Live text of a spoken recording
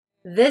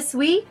This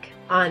week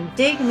on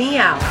Dig Me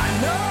Out.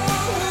 I know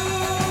who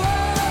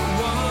I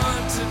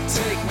want to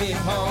take me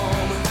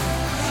home.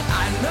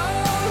 I know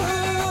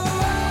who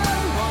I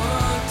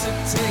want to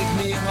take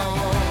me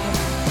home.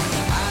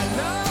 I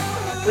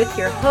know. With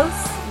your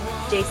hosts,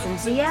 Jason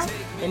Zia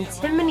and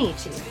Tim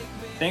Minichi.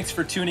 Thanks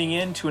for tuning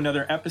in to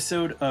another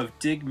episode of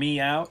Dig Me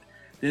Out.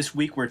 This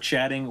week we're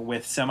chatting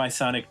with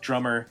Semisonic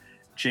drummer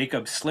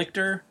Jacob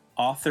Slichter,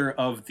 author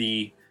of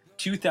the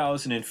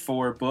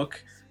 2004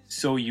 book,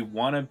 So You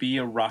Wanna Be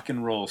a Rock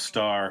and Roll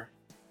Star.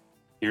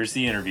 Here's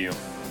the interview.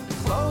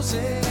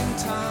 Closing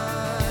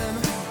time.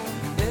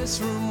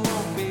 This room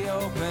won't be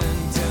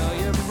open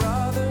till your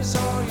brothers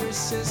or your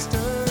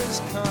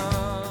sisters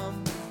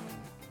come.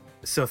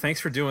 So thanks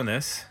for doing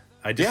this.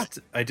 I just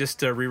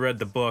reread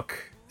the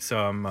book, so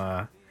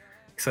I'm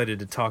excited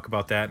to talk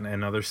about that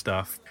and other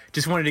stuff.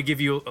 Just wanted to give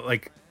you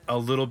like a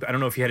little bit. I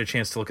don't know if you had a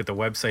chance to look at the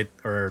website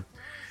or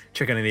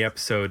check any of the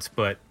episodes,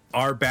 but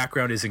our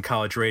background is in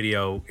college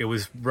radio. It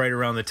was right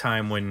around the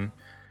time when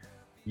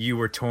you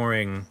were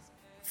touring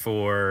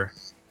for,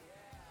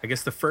 I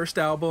guess, the first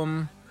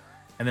album,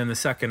 and then the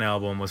second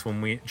album was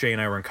when Jay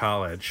and I were in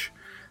college.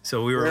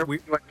 So we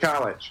went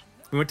college.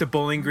 We went to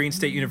Bowling Green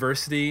State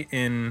University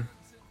in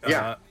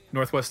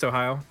Northwest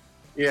Ohio.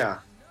 Yeah.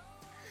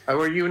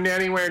 Were you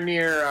anywhere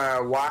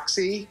near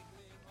Waxy?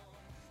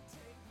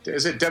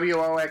 Is it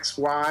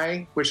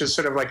WOXY, which is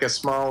sort of like a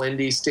small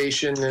indie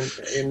station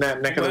in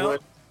that neck of the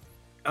woods?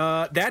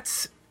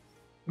 That's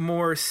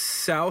more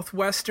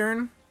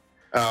southwestern.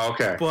 Oh,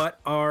 okay. But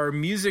our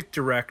music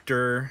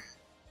director,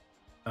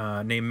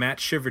 named Matt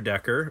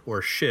Shiverdecker,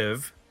 or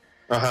Shiv,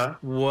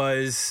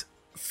 was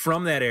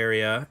from that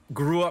area,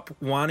 grew up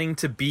wanting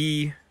to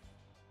be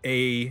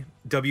a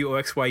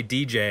WOXY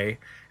DJ,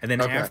 and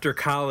then after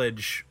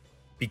college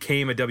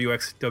became a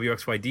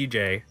WXY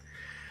DJ,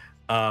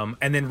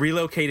 and then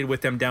relocated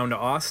with them down to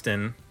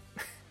Austin,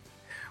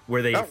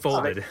 where they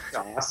folded.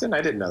 Austin?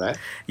 I didn't know that.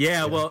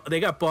 Yeah, well, they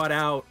got bought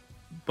out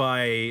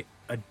by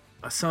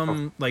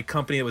some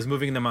company that was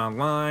moving them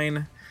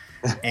online,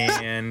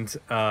 and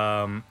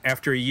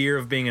after a year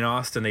of being in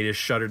Austin, they just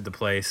shuttered the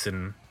place,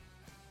 and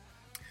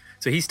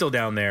so he's still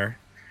down there.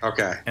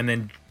 Okay. And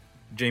then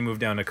Jay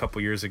moved down a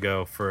couple years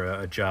ago for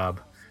a job.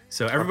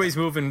 So everybody's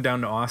moving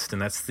down to Austin.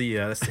 That's the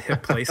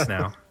hip place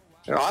now.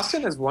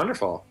 Austin is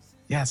wonderful.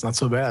 Yeah, it's not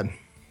so bad.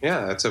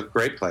 Yeah, it's a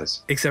great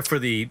place. Except for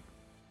the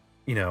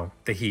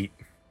heat.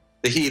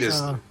 The heat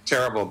is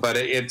terrible, but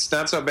it's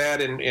not so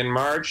bad in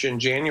March and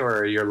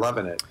January. You're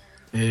loving it.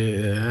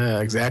 Yeah,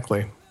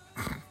 exactly.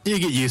 You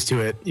get used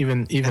to it.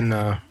 Even in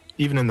the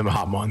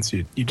hot months,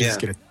 you just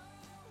get it.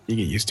 You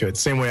get used to it.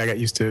 Same way I got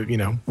used to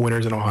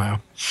winters in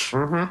Ohio.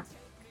 Mm-hmm.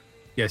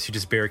 Yes, you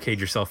just barricade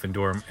yourself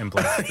indoor and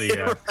blast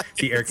the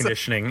air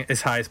conditioning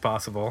as high as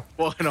possible.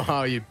 Well, in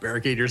Ohio, you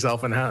barricade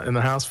yourself in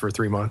the house for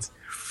 3 months.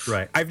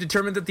 Right. I've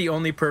determined that the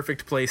only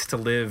perfect place to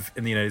live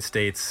in the United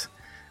States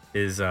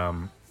is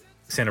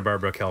Santa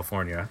Barbara,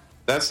 California.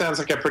 That sounds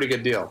like a pretty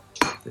good deal.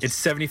 It's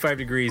 75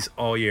 degrees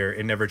all year.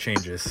 It never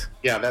changes.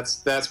 Yeah,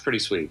 that's pretty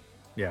sweet.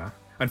 Yeah.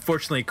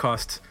 Unfortunately, it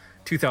costs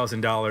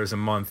 $2,000 a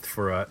month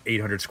for a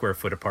 800 square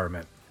foot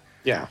apartment.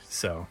 Yeah.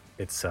 So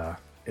it's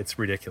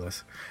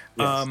ridiculous.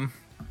 Yes.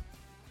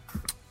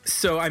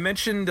 So I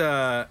mentioned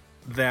that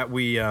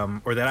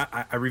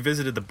I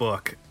revisited the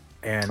book,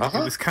 and it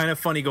was kind of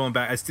funny going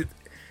back.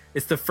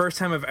 It's the first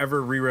time I've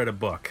ever reread a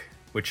book,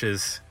 which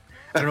is,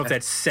 I don't know if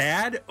that's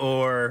sad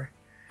or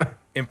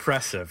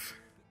impressive.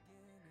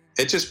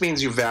 It just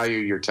means you value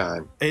your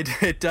time.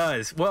 It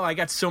does. Well, I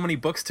got so many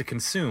books to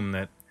consume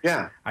that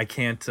I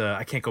can't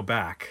go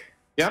back.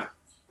 Yeah.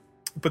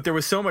 But there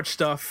was so much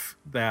stuff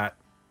that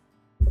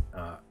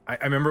I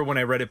remember when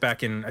I read it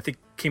back in, I think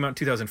it came out in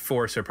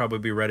 2004, so I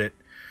probably read it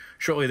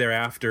shortly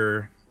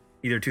thereafter,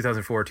 either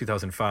 2004 or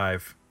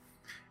 2005.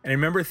 And I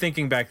remember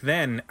thinking back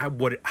then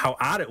how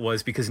odd it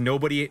was, because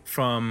nobody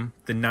from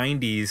the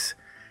 90s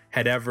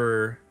had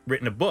ever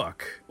written a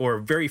book, or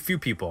very few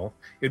people.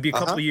 It would be a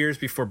couple of years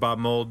before Bob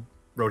Mould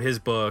wrote his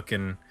book,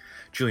 and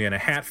Juliana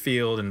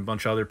Hatfield and a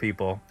bunch of other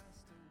people.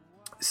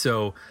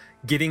 So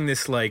getting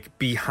this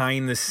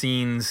behind the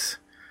scenes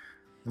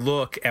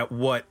look at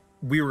what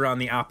we were on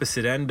the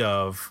opposite end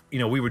of,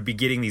 we would be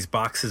getting these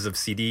boxes of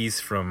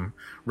CDs from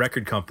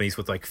record companies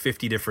with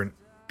 50 different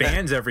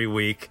bands every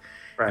week.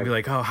 Right. And be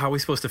like, how are we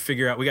supposed to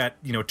figure out? We got,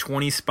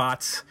 20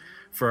 spots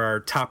for our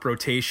top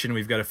rotation.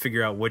 We've got to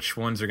figure out which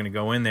ones are going to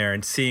go in there,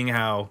 and seeing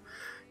how,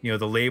 the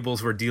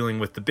labels were dealing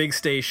with the big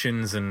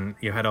stations, and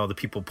you had all the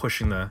people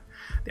pushing the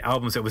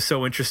albums. It was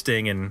so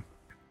interesting. And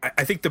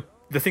I think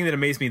the thing that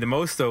amazed me the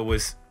most, though,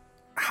 was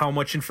how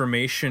much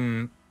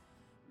information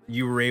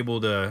you were able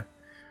to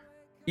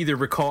either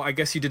recall. I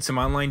guess you did some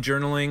online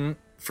journaling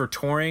for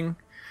touring.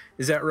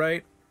 Is that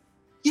right?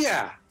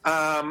 Yeah.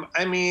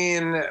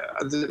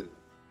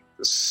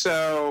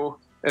 So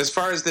as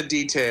far as the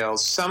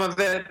details, some of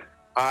it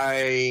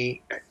I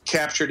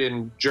captured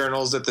in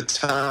journals at the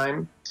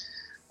time.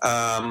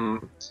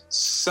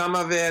 Some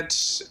of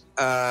it,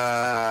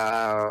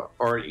 I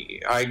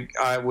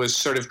was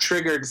sort of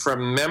triggered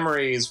from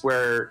memories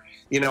where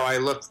I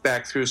looked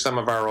back through some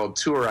of our old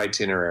tour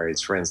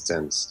itineraries, for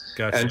instance,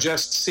 Gotcha. and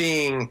just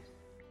seeing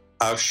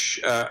a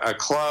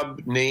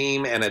club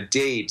name and a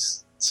date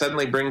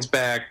suddenly brings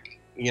back,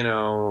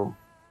 oh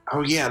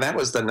yeah, that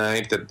was the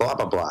night that blah,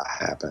 blah, blah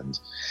happened.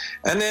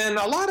 And then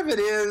a lot of it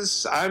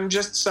is I'm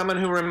just someone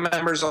who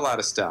remembers a lot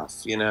of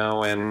stuff,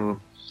 and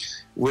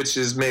which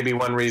is maybe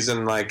one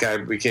reason like I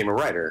became a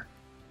writer,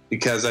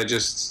 because I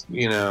just,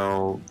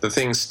 the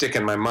things stick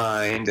in my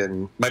mind.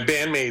 And my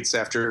bandmates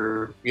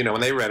after,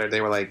 when they read it, they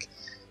were like,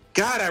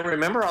 God, I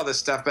remember all this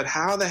stuff, but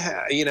how the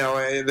hell,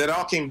 that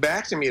all came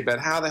back to me about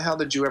how the hell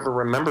did you ever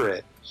remember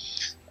it?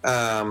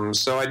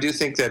 So I do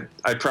think that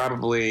I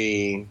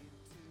probably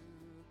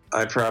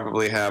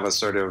have a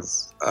sort of,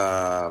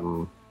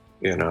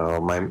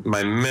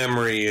 my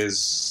memory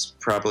is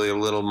probably a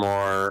little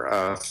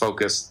more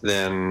focused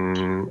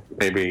than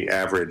maybe an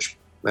average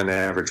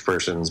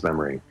person's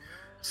memory.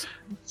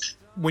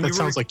 When That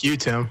sounds like you,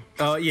 Tim.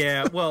 Oh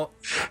yeah, well,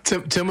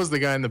 Tim was the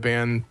guy in the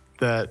band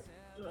that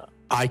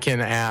I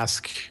can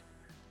ask,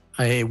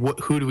 hey,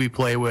 who do we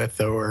play with?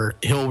 Or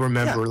he'll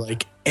remember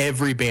like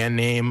every band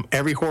name,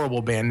 every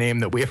horrible band name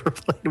that we ever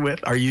played with.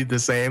 Are you the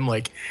same?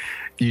 Like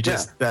you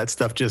just, that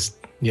stuff just,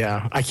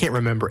 I can't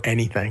remember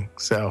anything.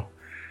 So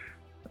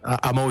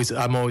I'm always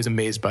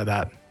amazed by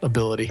that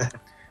ability.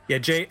 yeah,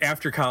 Jay,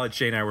 after college,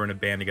 Jay and I were in a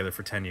band together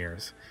for 10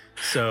 years.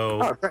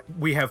 So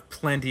we have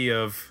plenty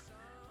of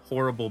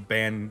horrible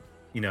band,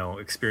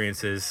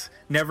 experiences.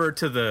 Never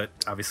to the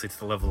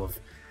level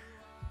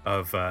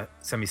of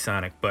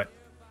Semisonic, but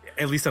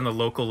at least on the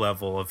local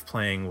level of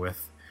playing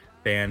with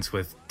bands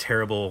with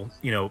terrible,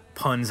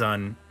 puns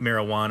on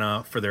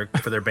marijuana for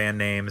their band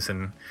names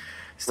and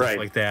stuff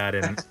like that,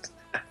 and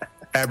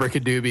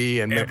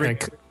Abracadooby and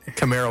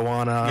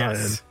Camarawana.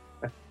 Yes.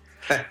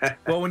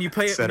 Well, when you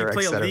play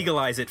a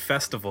Legalize It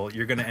festival,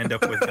 you're going to end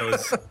up with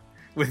those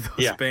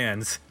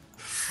bands.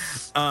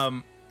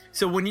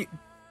 So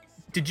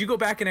did you go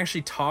back and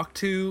actually talk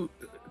to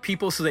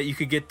people so that you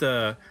could get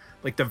the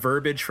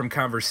verbiage from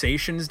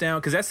conversations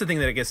down? Because that's the thing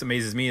that I guess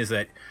amazes me, is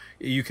that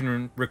you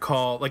can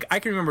recall, like I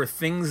can remember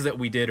things that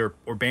we did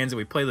or bands that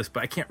we played with,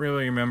 but I can't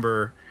really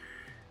remember,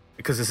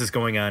 because this is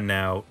going on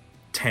now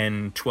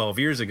 10, 12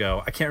 years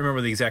ago. I can't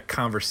remember the exact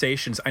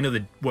conversations. I know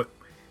what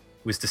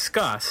was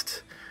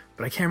discussed,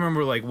 but I can't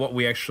remember like what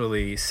we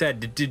actually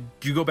said. Did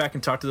you go back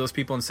and talk to those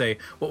people and say,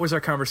 what was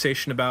our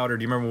conversation about? Or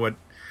do you remember what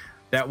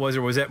that was,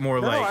 or was that more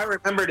like... No, I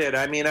remembered it.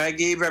 I mean, I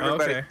gave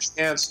everybody a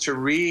chance to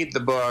read the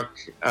book.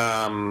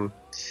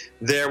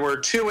 There were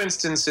two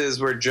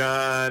instances where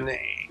John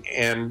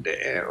and...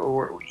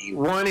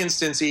 one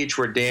instance each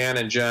where Dan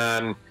and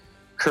John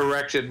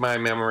corrected my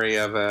memory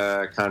of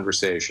a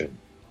conversation.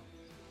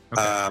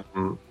 Okay.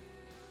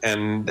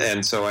 And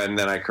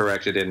then I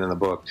corrected it in the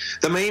book.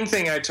 The main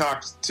thing I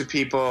talked to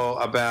people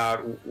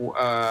about...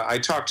 I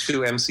talked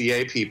to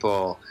MCA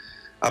people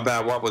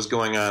about what was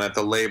going on at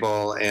the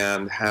label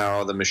and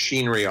how the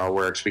machinery all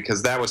works,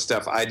 because that was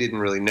stuff I didn't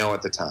really know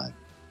at the time.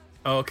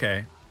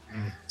 Okay.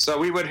 So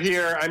we would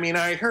hear,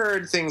 I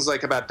heard things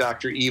like about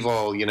Dr.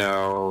 Evil,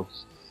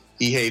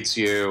 he hates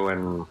you,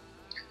 and,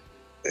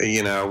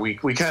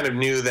 we kind of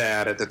knew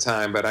that at the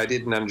time, but I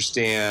didn't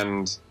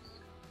understand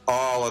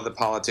all of the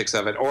politics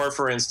of it. Or,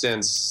 for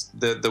instance,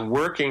 the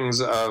workings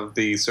of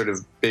the sort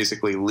of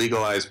basically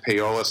legalized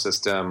payola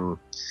system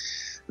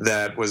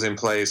that was in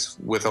place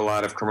with a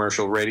lot of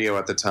commercial radio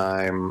at the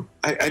time.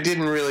 I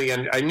didn't really...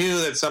 I knew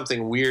that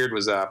something weird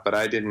was up, but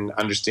I didn't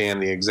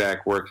understand the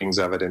exact workings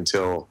of it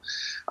until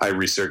I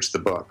researched the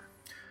book.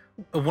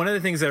 One of the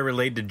things that I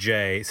relayed to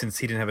Jay, since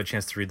he didn't have a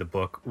chance to read the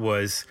book,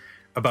 was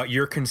about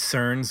your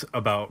concerns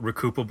about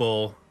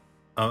recoupable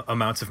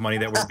amounts of money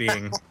that were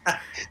being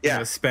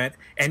spent.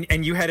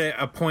 And you had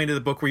a point of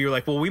the book where you were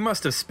like, well, we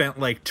must have spent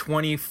like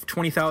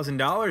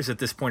 $20,000 at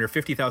this point, or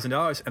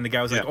 $50,000. And the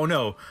guy was like, oh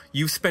no,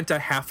 you've spent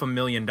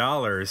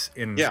 $500,000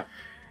 in. Yeah.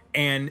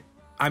 And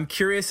I'm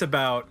curious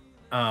about,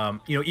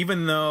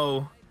 even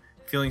though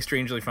Feeling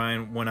Strangely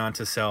Fine went on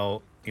to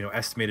sell,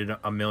 estimated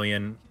 1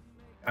 million,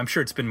 I'm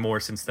sure it's been more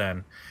since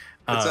then.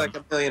 It's like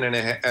 1.5 million,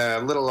 a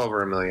little over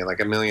 1 million, like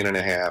 1.5 million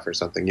or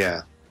something.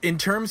 Yeah. In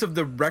terms of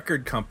the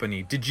record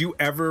company, did you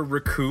ever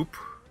recoup?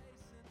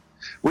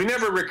 We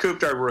never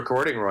recouped our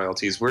recording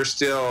royalties. We're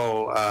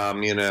still,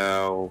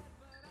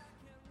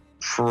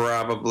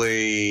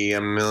 probably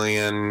 $1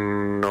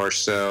 million or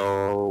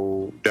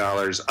so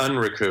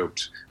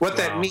unrecouped. What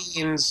that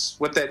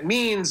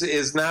means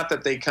is not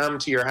that they come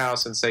to your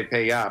house and say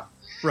pay up.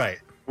 Right.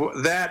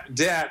 That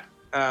debt,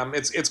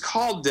 it's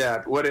called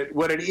debt. What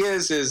it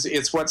is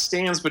it's what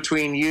stands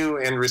between you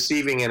and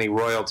receiving any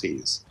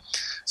royalties.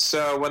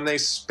 So when they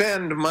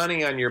spend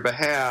money on your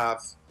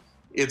behalf,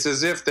 it's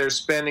as if they're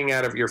spending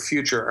out of your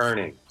future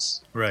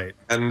earnings. Right.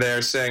 And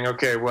they're saying,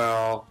 okay,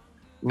 well,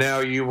 now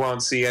you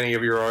won't see any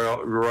of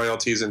your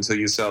royalties until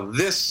you sell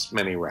this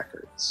many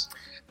records.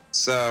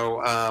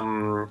 So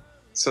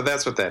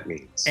that's what that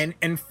means.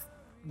 And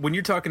when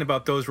you're talking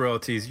about those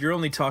royalties, you're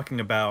only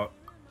talking about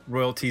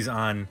royalties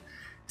on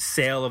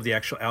sale of the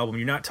actual album,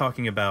 you're not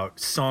talking about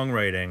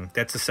songwriting.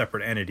 That's a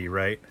separate entity,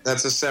 right?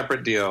 That's a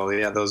separate deal.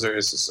 Yeah, those are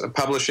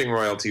publishing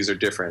royalties are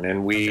different,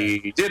 and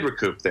we did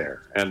recoup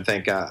there, and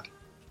thank God.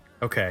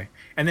 Okay.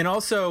 And then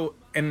also,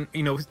 and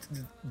you know,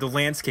 the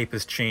landscape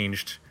has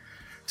changed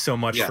so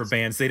much Yes. for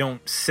bands. They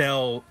don't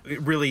sell,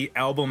 really,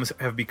 albums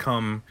have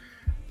become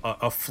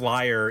a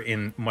flyer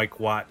in Mike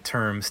Watt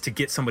terms to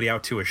get somebody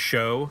out to a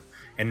show,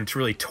 and it's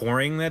really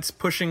touring that's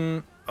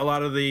pushing a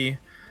lot of the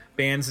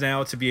bands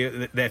now to be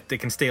that they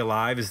can stay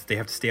alive, is they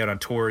have to stay out on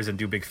tours and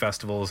do big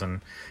festivals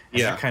and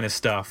that kind of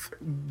stuff.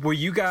 Were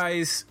you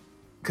guys,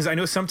 because I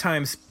know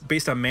sometimes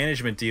based on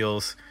management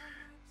deals,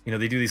 you know,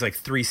 they do these like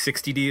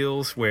 360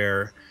 deals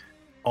where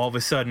all of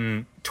a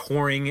sudden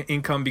touring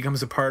income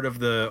becomes a part of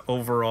the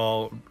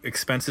overall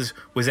expenses.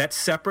 Was that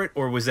separate,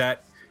 or was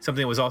that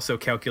something that was also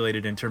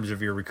calculated in terms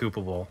of your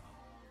recoupable?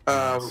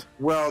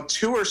 Well,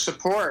 tour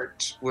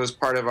support was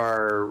part of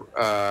our,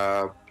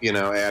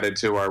 added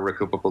to our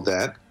recoupable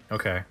debt.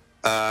 Okay.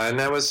 And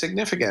that was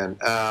significant.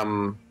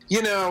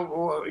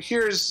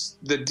 Here's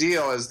the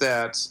deal is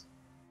that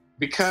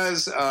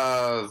because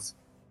of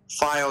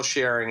file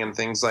sharing and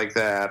things like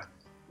that,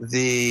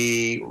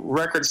 the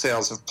record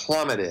sales have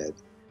plummeted,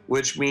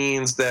 which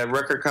means that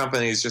record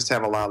companies just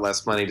have a lot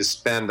less money to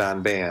spend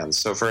on bands.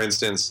 So, for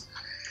instance,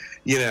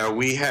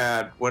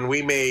 when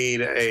we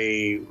made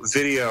a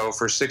video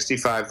for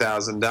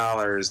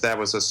 $65,000, that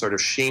was a sort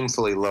of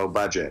shamefully low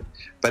budget.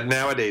 But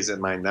nowadays it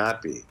might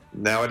not be.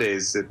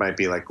 Nowadays it might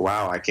be like,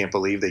 wow, I can't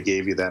believe they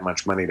gave you that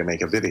much money to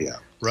make a video.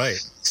 Right.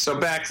 So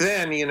back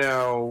then,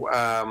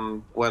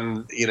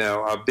 when,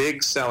 a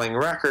big selling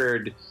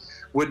record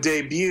would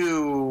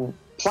debut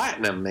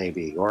platinum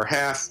maybe, or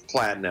half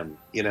platinum,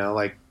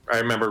 like I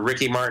remember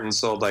Ricky Martin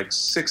sold like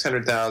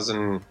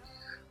 600,000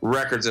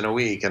 records in a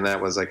week, and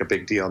that was like a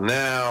big deal.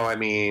 Now, I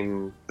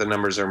mean, the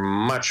numbers are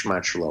much,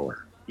 much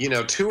lower.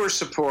 Tour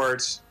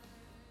support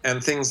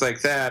and things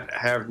like that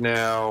have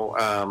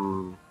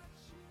now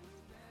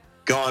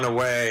gone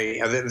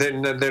away.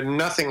 They're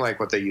nothing like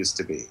what they used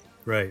to be.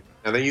 Right.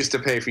 Now, they used to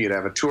pay for you to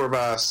have a tour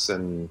bus,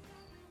 and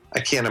I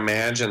can't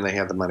imagine they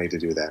have the money to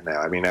do that now.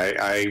 I mean,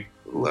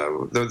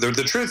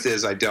 the truth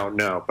is I don't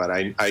know, but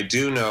I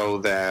do know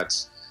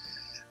that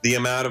the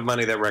amount of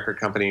money that record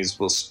companies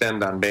will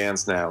spend on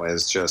bands now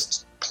has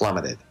just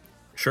plummeted.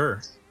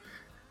 Sure.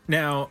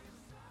 Now,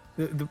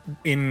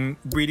 in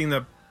reading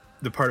the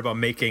part about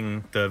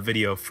making the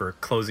video for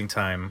Closing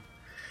Time,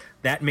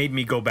 that made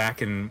me go back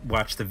and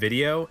watch the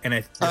video.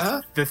 And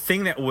the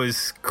thing that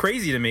was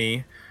crazy to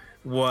me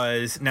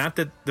was not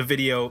that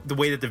the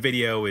way that the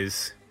video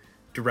is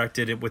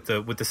directed with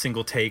the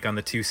single take on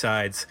the two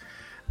sides,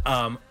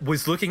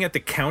 was looking at the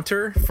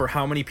counter for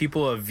how many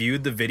people have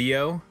viewed the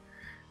video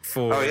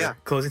for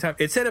Closing Time.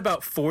 It said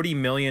about 40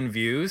 million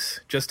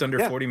views, just under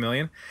 40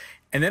 million.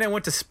 And then I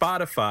went to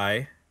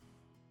Spotify,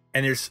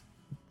 and there's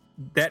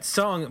that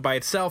song by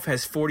itself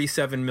has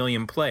 47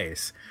 million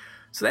plays.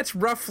 So that's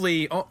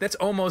that's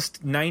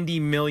almost 90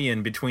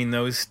 million between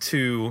those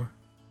two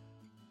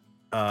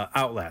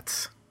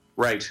outlets.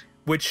 Right.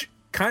 Which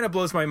kind of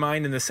blows my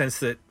mind in the sense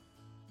that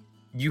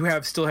you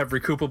still have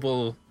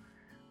recoupable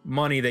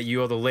money that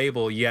you owe the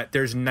label, yet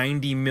there's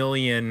 90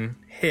 million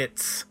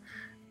hits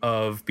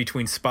of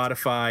between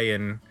Spotify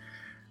and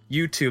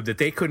YouTube that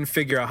they couldn't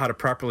figure out how to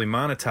properly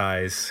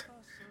monetize.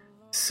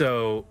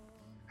 So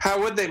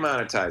how would they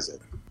monetize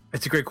it?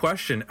 It's a great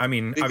question. I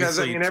mean, because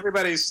obviously,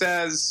 everybody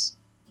says,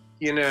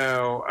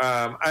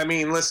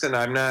 listen,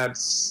 I'm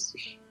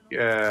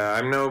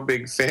no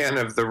big fan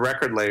of the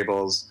record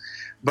labels,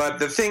 but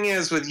the thing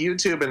is with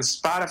YouTube and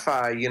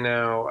Spotify,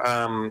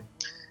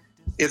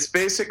 it's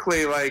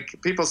basically like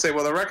people say,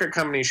 well, the record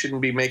company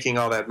shouldn't be making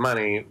all that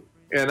money.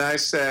 And I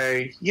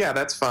say, yeah,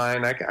 that's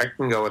fine. I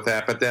can go with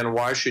that. But then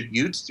why should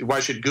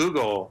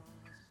Google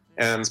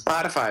and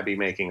Spotify be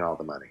making all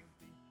the money?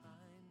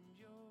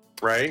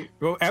 Right?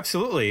 Well,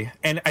 absolutely.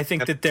 And I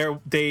think that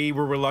they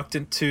were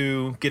reluctant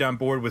to get on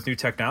board with new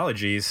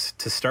technologies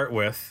to start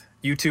with.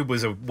 YouTube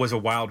was a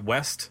Wild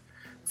West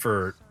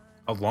for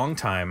a long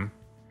time.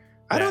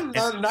 I don't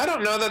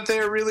know that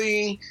they're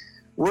really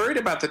worried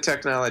about the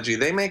technology.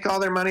 They make all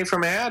their money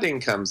from ad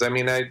incomes. I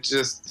mean, I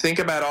just think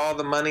about all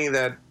the money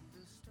that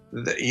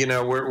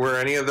were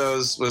any of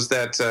those, was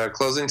that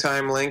Closing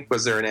Time link,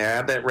 was there an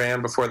ad that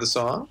ran before the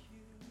song?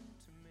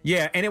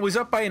 Yeah, and it was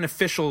up by an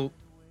official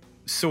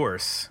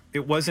source.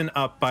 It wasn't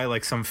up by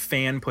like some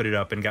fan put it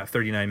up and got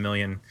 39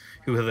 million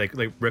who had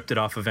like ripped it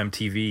off of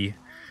MTV.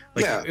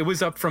 It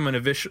was up from an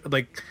official,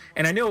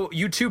 and I know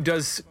YouTube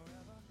does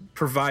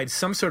provide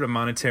some sort of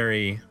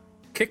monetary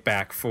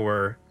kickback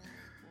for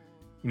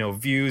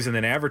views and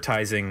then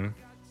advertising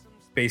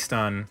based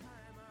on.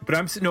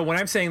 But when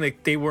I'm saying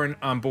like they weren't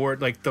on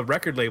board, like the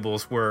record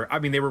labels were, I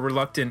mean, they were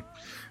reluctant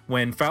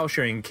when file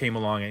sharing came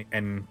along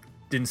and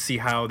didn't see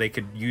how they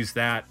could use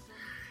that,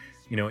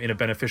 in a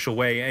beneficial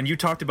way. And you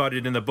talked about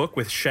it in the book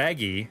with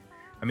Shaggy.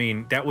 I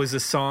mean, that was a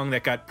song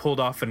that got pulled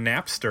off of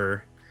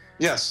Napster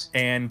Yes.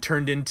 and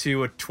turned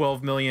into a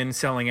 12 million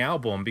selling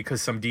album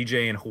because some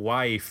DJ in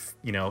Hawaii,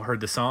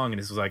 heard the song and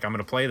was like, I'm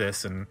going to play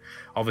this. And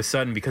all of a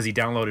sudden, because he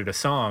downloaded a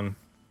song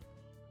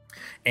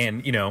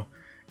and,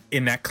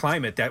 in that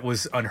climate, that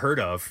was unheard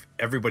of.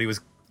 Everybody was,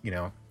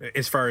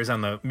 as far as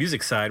on the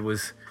music side,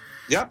 was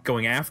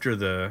going after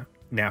the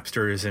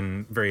Napsters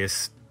and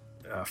various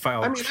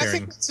file sharing. I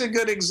think it's a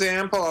good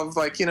example of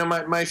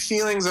my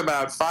feelings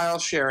about file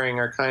sharing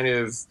are kind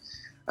of,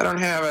 I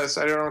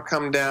don't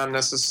come down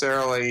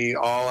necessarily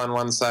all on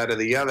one side or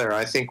the other.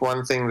 I think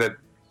one thing that,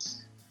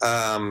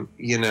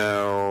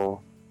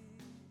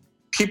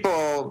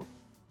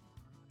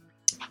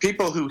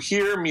 people who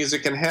hear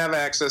music and have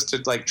access to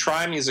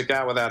try music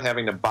out without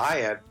having to buy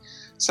it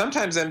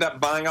sometimes end up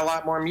buying a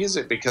lot more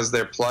music because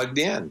they're plugged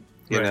in,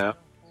 you know?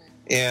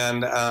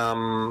 And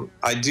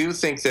I do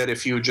think that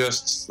if you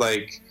just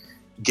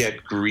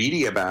get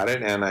greedy about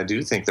it, and I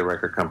do think the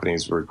record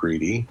companies were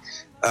greedy,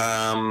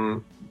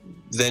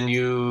 then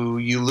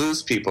you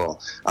lose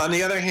people. On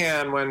the other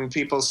hand, when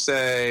people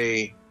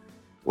say,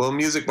 well,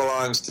 music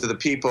belongs to the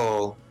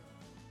people,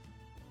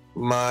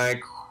 my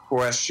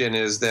question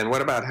is then,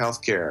 what about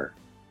healthcare?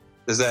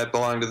 Does that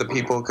belong to the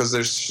people? Because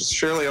there's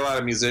surely a lot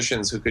of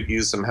musicians who could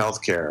use some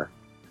healthcare.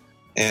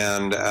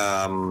 And,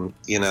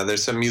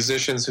 there's some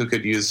musicians who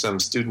could use some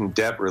student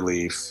debt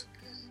relief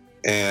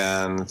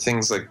and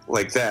things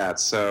like that.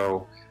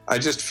 So I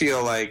just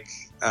feel like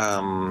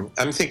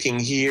I'm thinking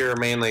here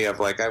mainly of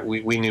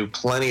we knew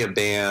plenty of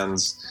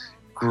bands,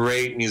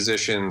 great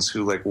musicians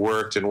who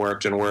worked and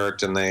worked and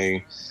worked, and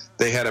they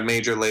had a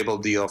major label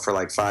deal for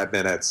 5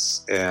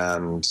 minutes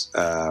and,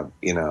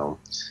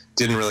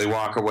 didn't really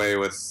walk away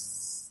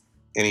with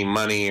any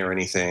money or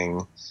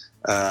anything.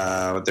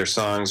 Their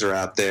songs are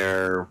out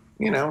there,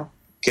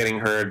 getting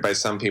heard by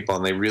some people,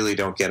 and they really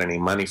don't get any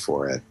money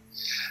for it.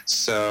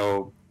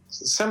 So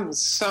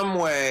some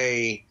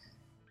way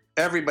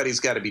everybody's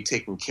got to be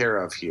taken care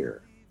of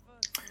here.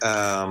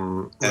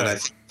 And I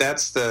think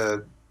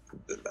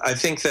I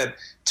think that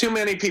too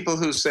many people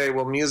who say,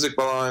 well, music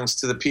belongs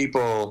to the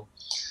people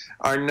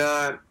are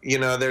not,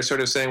 they're sort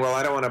of saying, well,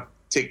 I don't want to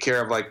take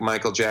care of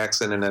Michael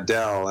Jackson and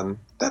Adele, and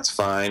that's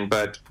fine.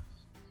 But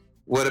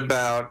what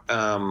about,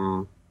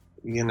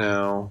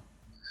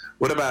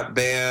 what about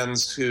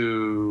bands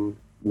who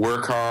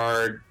work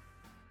hard,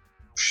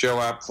 show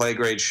up, play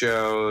great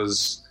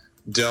shows,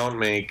 don't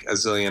make $1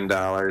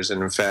 zillion,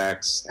 and in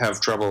fact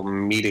have trouble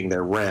meeting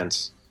their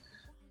rent?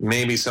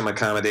 Maybe some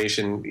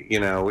accommodation,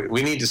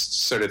 we need to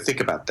sort of think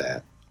about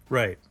that.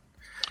 Right.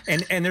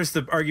 And there's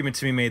the argument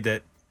to be made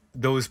that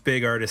those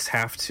big artists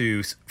have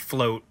to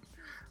float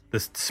the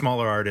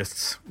smaller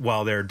artists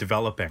while they're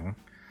developing,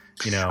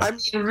 I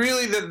mean,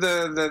 really,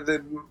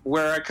 the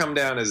where I come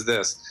down is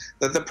this,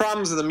 that the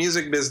problems of the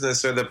music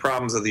business are the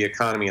problems of the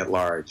economy at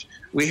large.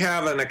 We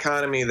have an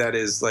economy that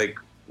is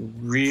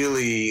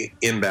really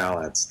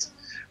imbalanced,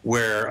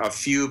 where a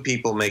few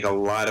people make a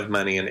lot of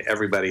money and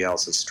everybody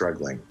else is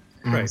struggling.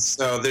 Right.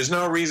 So there's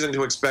no reason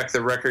to expect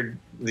the record,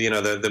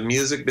 the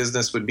music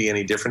business would be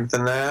any different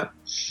than that.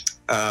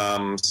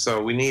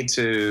 So we need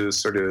to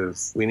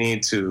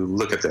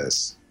look at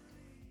this.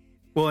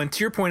 Well, and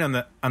to your point on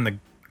the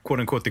quote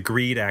unquote the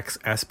greed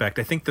aspect,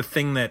 I think the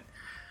thing that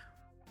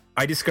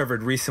I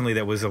discovered recently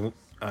that was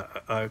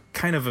a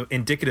kind of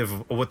indicative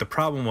of what the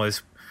problem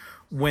was,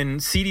 when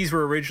CDs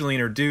were originally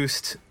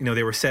introduced,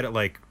 they were set at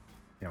 $16,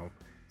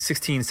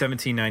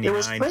 $17.99. It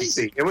was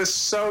crazy. It was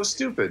so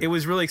stupid. It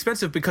was really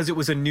expensive because it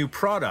was a new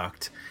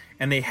product,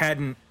 and they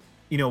hadn't,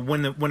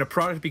 when a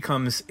product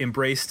becomes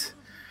embraced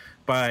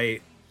by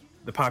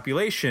the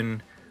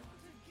population,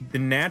 the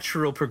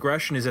natural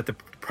progression is that the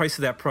price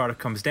of that product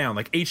comes down.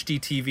 Like HD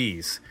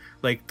TVs,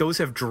 those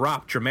have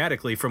dropped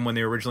dramatically from when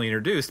they were originally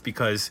introduced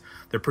because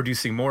they're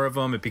producing more of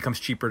them. It becomes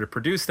cheaper to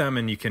produce them,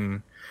 and you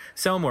can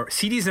sell more.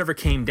 CDs never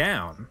came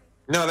down.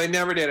 No, they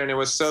never did, and it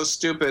was so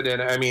stupid.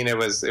 And I mean, it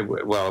was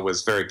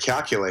very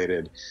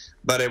calculated,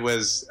 but it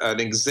was an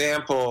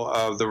example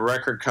of the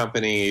record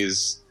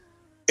companies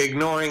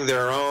ignoring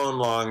their own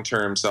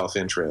long-term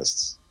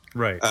self-interests.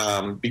 Right.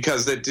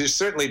 Because it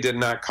certainly did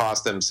not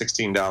cost them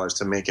 $16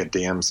 to make a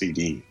damn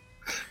CD.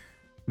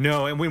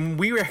 No, and when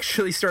we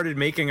actually started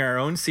making our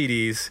own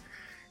CDs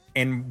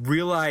and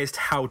realized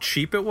how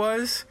cheap it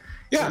was,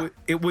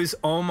 it was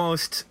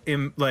almost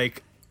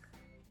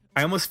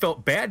I almost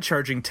felt bad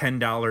charging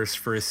 $10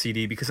 for a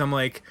CD because I'm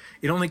like,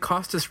 it only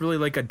cost us really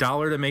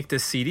 $1 to make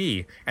this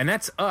CD. And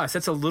that's us.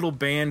 That's a little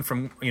band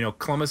from,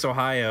 Columbus,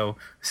 Ohio,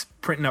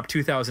 printing up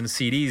 2,000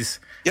 CDs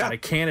out of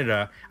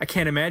Canada. I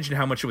can't imagine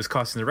how much it was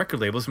costing the record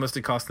labels. It must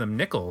have cost them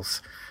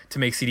nickels to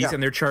make CDs.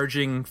 And they're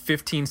charging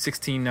 $15,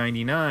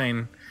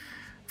 $16.99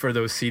 for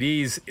those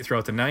CDs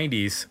throughout the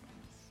 90s.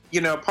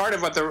 Part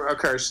of what of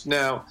course,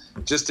 now,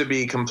 just to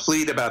be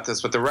complete about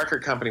this, what the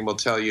record company will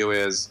tell you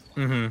is,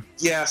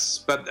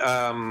 yes, but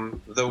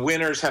the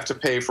winners have to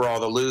pay for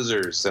all the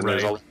losers, and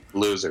there's a lot of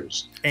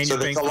losers. And so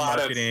there's a lot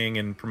of marketing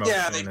and promotion.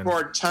 Yeah, they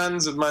poured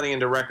tons of money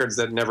into records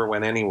that never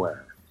went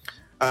anywhere,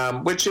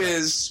 which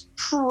is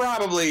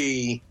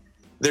probably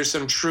there's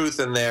some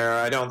truth in there.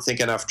 I don't think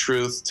enough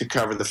truth to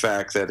cover the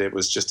fact that it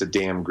was just a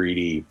damn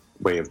greedy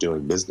way of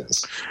doing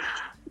business.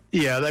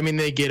 Yeah, I mean,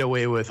 they get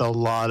away with a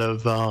lot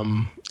of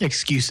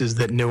excuses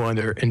that no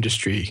other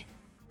industry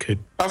could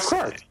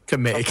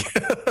make.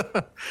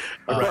 Of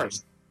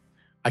course.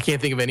 I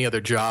can't think of any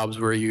other jobs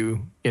where you're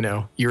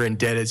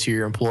indebted to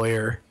your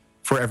employer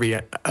for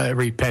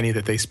every penny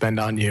that they spend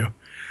on you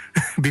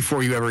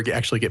before you ever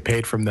actually get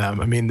paid from them.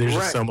 I mean, there's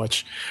just so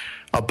much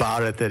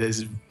about it that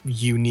is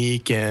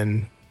unique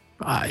and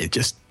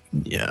exploitive,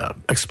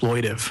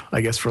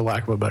 I guess, for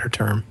lack of a better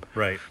term.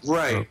 Right.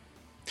 Right.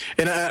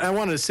 And I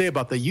wanted to say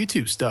about the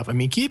YouTube stuff. I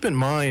mean, keep in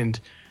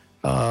mind,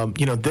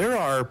 there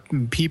are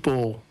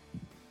people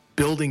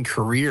building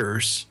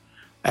careers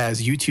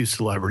as YouTube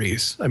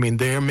celebrities. I mean,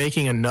 they're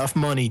making enough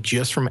money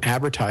just from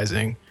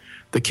advertising,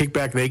 the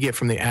kickback they get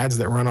from the ads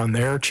that run on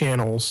their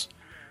channels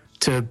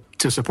to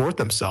support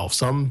themselves.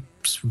 Some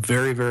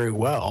very, very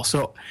well.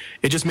 So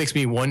it just makes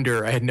me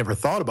wonder. I had never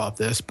thought about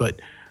this, but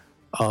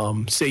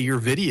say your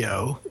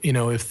video,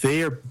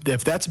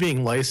 if that's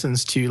being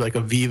licensed to like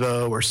a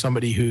Vivo or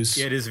somebody who's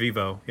it is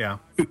Vivo,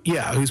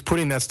 who's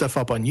putting that stuff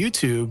up on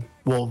YouTube.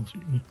 Well,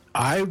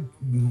 I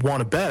want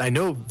to bet I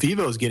know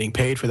Vivo's getting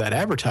paid for that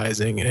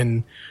advertising,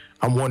 and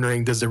I'm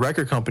wondering, does the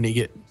record company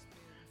get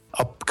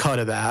a cut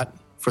of that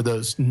for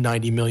those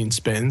 90 million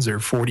spins or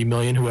 40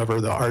 million,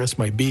 whoever the artist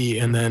might be,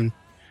 and then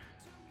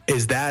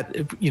is that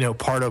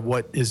part of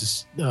what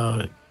is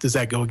does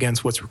that go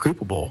against what's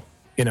recoupable?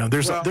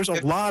 There's a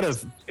lot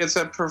of. It's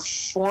a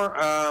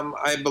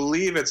I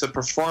believe it's a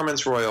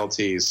performance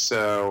royalty.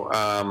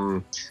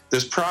 So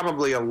there's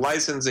probably a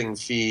licensing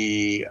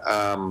fee.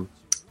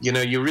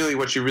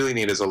 What you really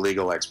need is a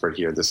legal expert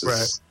here. This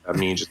is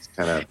me just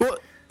kind of. Well,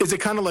 is it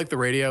kind of like the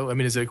radio? I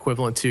mean, is it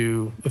equivalent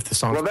to if the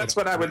song? Well, that's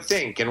what I would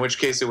think. In which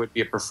case, it would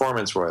be a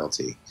performance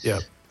royalty. Yeah.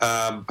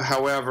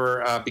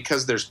 However,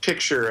 because there's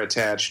picture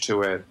attached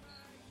to it.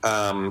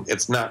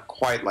 It's not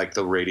quite like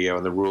the radio,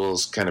 and the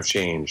rules kind of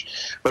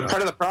change. But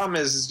part of the problem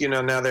is,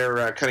 now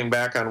they're cutting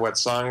back on the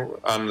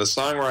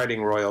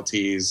songwriting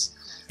royalties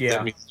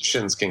that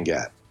musicians can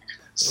get.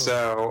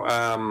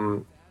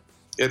 So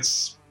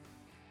it's,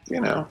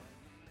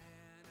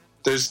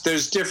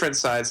 there's different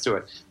sides to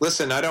it.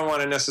 Listen, I don't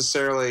want to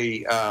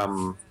necessarily.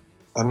 I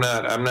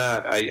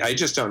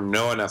just don't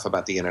know enough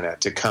about the internet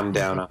to come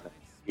down on it,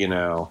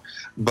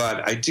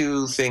 But I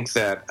do think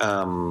that.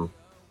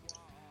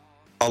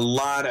 A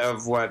lot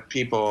of what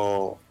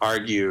people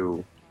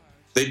argue,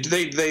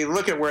 they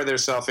look at where their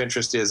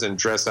self-interest is and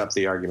dress up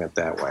the argument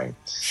that way.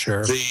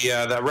 Sure.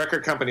 The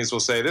record companies will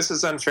say, this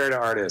is unfair to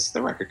artists.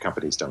 The record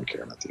companies don't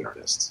care about the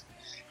artists.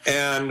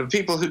 And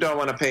people who don't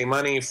want to pay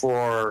money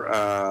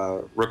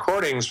for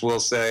recordings will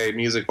say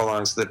music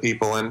belongs to the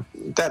people, and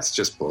that's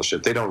just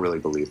bullshit. They don't really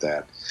believe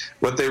that.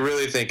 What they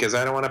really think is,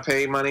 I don't want to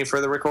pay money for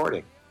the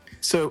recording.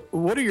 So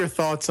what are your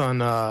thoughts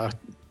on,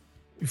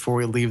 before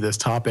we leave this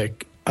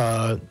topic,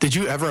 did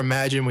you ever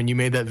imagine when you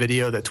made that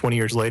video that 20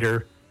 years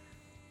later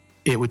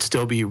it would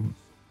still be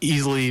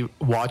easily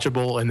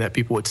watchable and that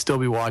people would still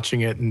be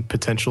watching it and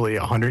potentially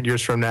 100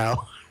 years from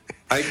now?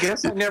 I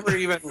guess I never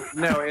even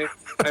know. You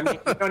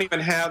don't even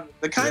have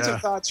the kinds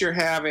of thoughts you're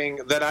having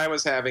that I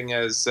was having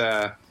as,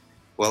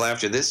 well,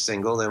 after this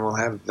single, then we'll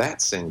have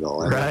that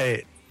single. And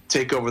right.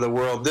 Take over the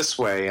world this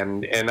way.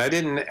 And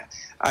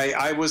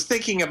I was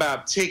thinking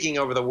about taking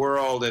over the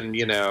world and,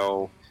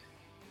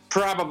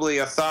 probably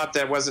a thought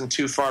that wasn't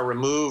too far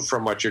removed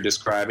from what you're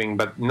describing,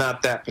 but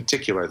not that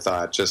particular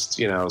thought.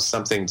 Just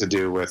something to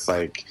do with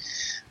like,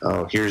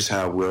 oh, here's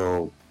how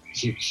we'll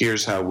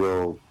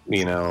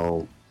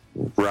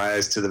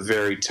rise to the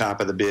very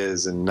top of the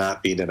biz and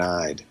not be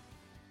denied.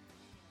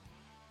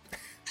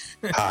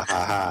 Ha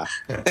ha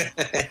ha!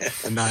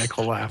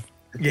 Maniacal laugh.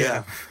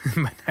 Yeah.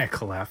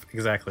 Maniacal laugh.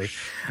 Exactly.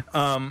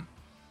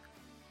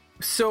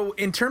 So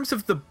in terms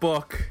of the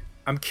book,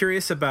 I'm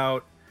curious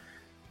about.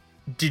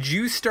 Did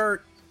you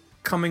start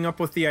coming up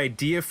with the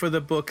idea for the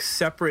book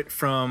separate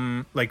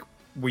from, like,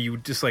 were you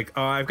just like,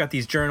 oh, I've got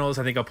these journals,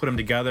 I think I'll put them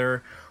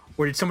together?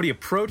 Or did somebody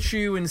approach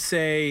you and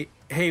say,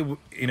 hey,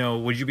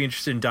 would you be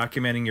interested in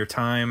documenting your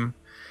time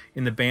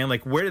in the band?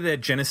 Like, where did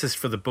that genesis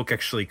for the book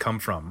actually come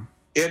from?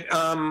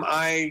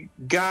 I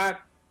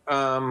got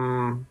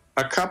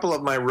a couple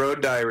of my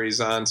road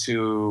diaries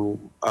onto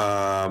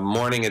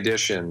Morning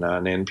Edition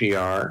on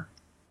NPR.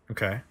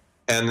 Okay.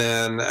 And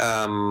then...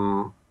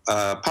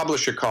 a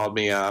publisher called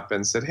me up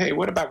and said, hey,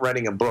 what about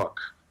writing a book?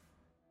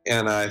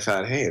 And I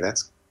thought, hey,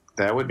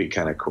 that would be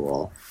kind of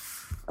cool.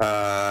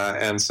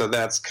 And so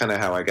that's kind of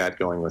how I got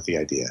going with the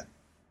idea.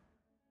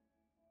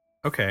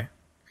 Okay.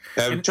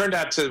 It turned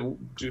out to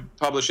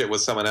publish it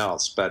with someone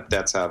else, but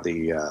that's how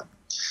the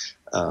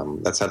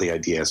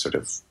idea sort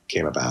of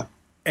came about.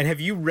 And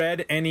have you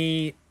read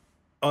any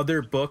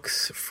other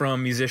books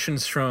from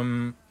musicians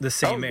from the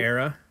same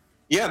era?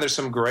 Yeah, there's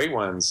some great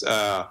ones.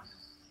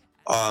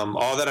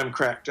 All That I'm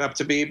Cracked Up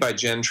to Be by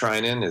Jen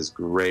Trinan is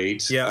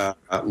great. Yeah.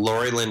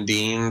 Lori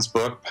Lindine's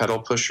book, Pedal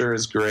Pusher,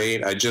 is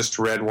great. I just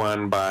read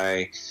one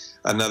by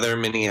another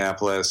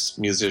Minneapolis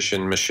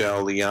musician,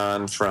 Michelle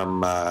Leon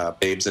from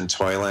Babes in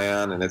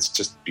Toyland, and it's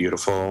just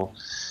beautiful.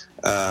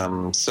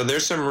 So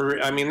there's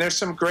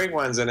some great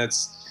ones, and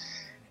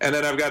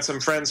then I've got some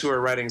friends who are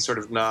writing sort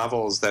of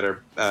novels that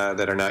are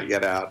not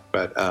yet out,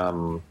 but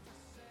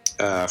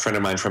a friend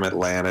of mine from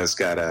Atlanta's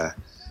got a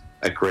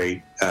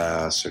great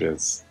sort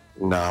of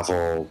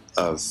novel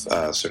of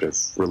sort of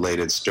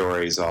related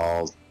stories,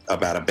 all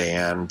about a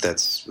band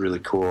that's really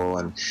cool.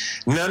 And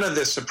none of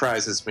this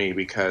surprises me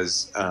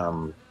because,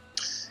 what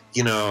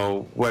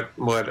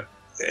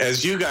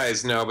as you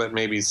guys know, but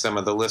maybe some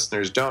of the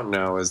listeners don't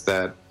know, is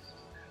that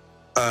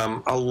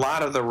a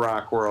lot of the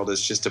rock world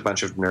is just a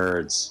bunch of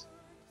nerds.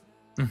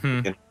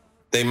 Mm-hmm.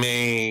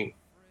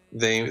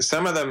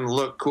 Some of them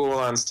look cool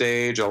on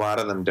stage, a lot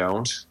of them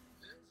don't.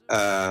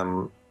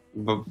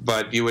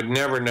 But you would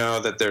never know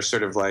that they're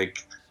sort of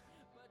like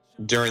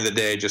during the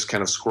day just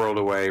kind of squirreled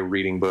away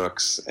reading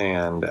books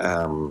and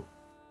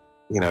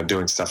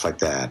doing stuff like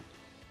that.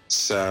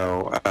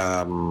 So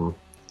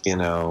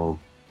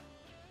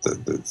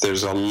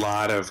there's a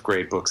lot of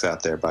great books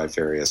out there by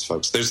various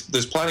folks.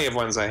 There's plenty of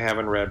ones I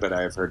haven't read, but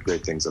I've heard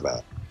great things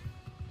about.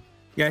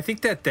 Yeah, I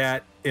think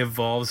that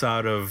evolves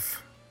out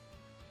of,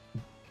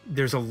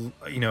 there's in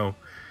the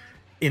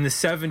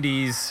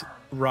 70s,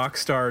 rock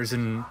stars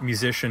and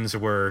musicians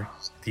were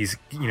these,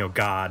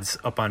 gods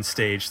up on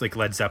stage, like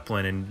Led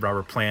Zeppelin and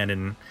Robert Plant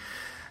and,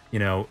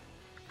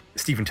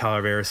 Steven Tyler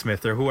of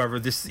Aerosmith or whoever,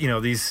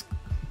 these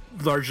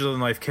larger than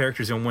life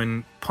characters. And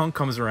when punk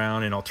comes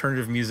around and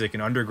alternative music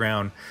and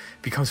underground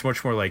becomes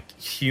much more like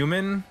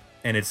human,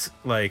 and it's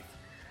like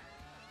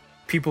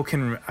people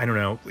can,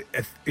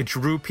 it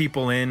drew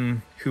people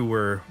in who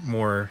were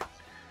more,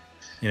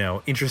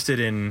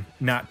 interested in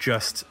not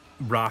just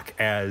rock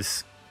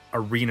as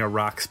arena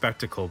rock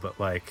spectacle, but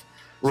like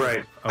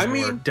right. a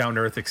more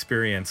down-to-earth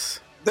experience.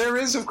 There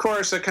is, of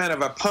course, a kind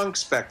of a punk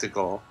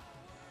spectacle.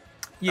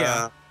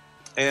 Yeah.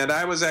 And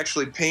I was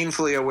actually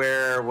painfully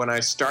aware when I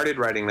started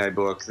writing my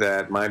book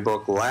that my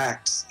book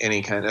lacked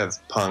any kind of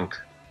punk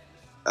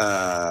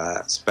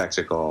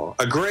spectacle.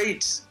 A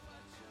great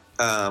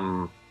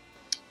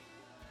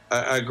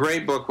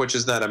book, which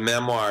is not a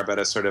memoir, but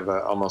a sort of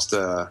almost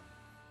a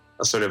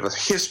sort of a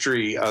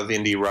history of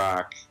indie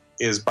rock,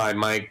 is by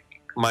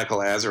Michael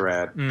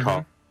Azerrad, mm-hmm.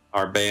 called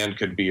Our Band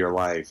Could Be Your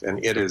Life.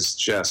 And it is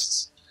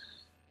just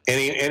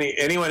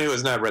anyone who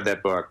has not read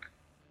that book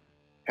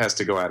has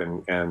to go out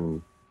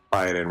and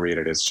buy it and read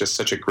it. It's just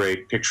such a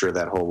great picture of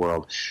that whole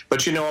world.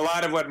 But a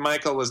lot of what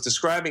Michael was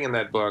describing in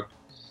that book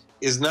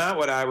is not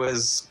what I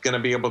was going to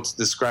be able to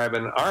describe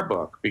in our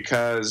book,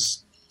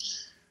 because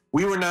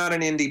we were not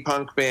an indie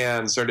punk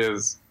band sort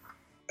of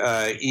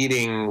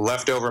eating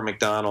leftover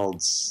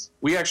McDonald's.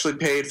 We actually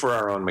paid for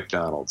our own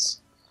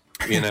McDonald's.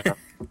 We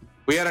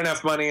had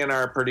enough money in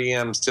our per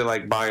diems to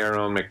like buy our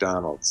own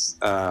McDonald's.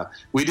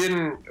 We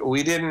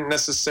didn't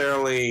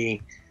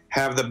necessarily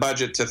have the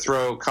budget to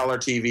throw color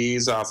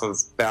TVs off of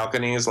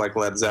balconies like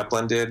Led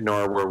Zeppelin did,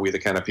 nor were we the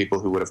kind of people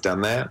who would have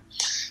done that.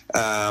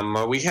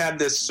 We had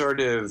this sort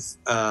of,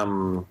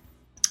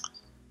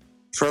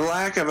 for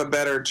lack of a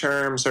better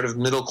term, sort of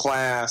middle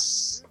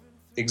class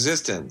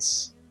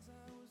existence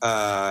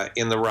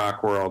in the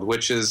rock world,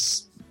 which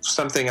is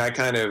something I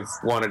kind of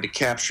wanted to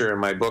capture in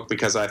my book,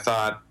 because I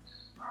thought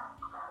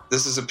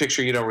this is a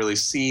picture you don't really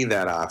see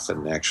that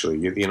often, actually.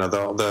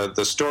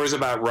 The stories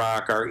about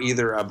rock are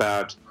either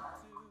about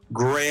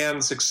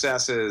grand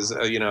successes,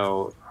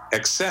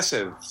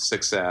 excessive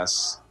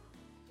success,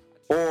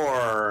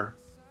 or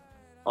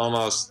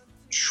almost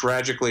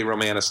tragically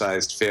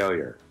romanticized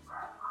failure.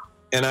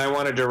 And I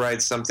wanted to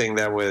write something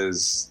that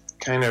was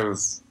kind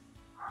of,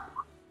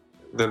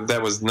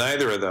 that was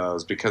neither of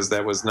those, because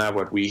that was not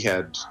what we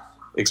had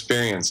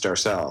experienced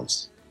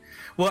ourselves.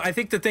 Well, I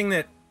think the thing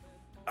that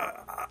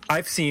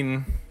I've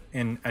seen,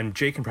 and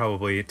Jay can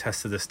probably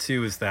attest to this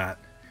too, is that,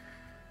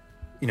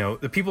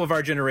 the people of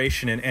our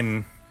generation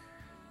and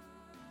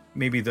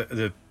maybe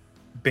the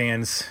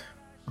bands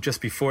just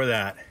before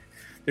that,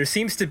 there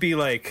seems to be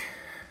like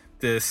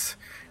this,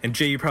 and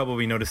Jay, you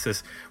probably noticed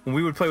this, when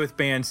we would play with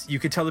bands, you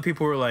could tell the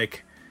people were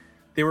like,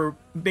 they were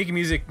making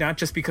music not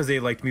just because they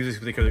liked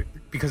music, but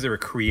because they were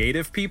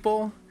creative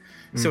people.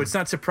 So it's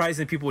not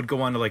surprising that people would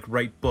go on to like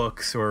write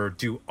books or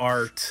do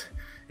art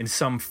in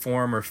some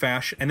form or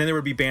fashion. And then there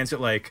would be bands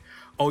that like,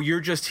 oh, you're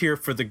just here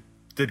for the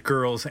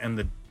girls and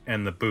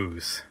the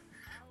booze.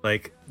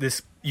 Like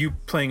this, you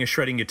playing a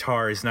shredding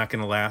guitar is not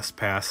going to last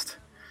past,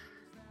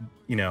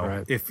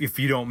 right. if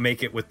you don't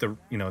make it with the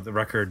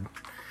record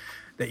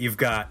that you've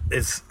got,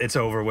 it's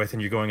over with,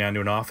 and you're going on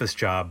to an office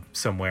job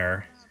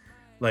somewhere.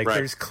 Like right.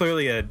 There's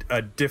clearly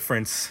a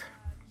difference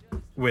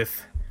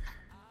with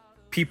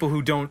people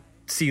who don't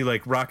see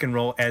like rock and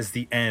roll as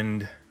the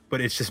end,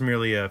 but it's just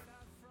merely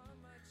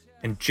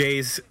and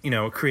Jay's,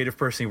 a creative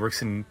person. He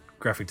works in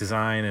graphic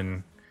design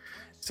and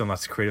he's done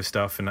lots of creative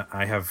stuff, and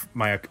I have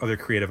my other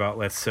creative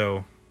outlets.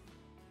 So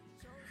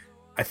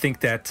I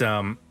think that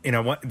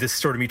this is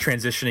sort of me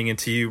transitioning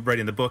into you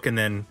writing the book, and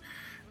then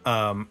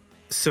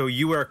so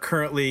you are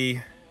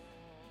currently,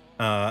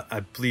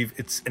 I believe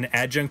it's an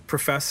adjunct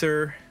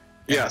professor.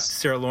 Yes. At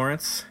Sarah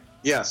Lawrence.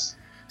 Yes.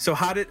 So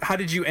how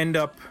did you end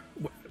up?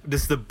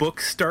 Does the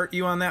book start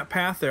you on that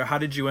path, or how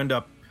did you end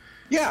up?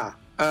 Yeah.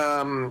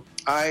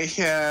 I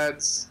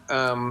had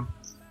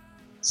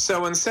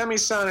so when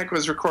Semisonic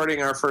was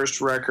recording our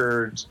first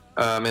record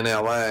in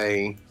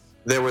LA,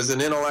 there was an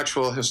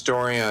intellectual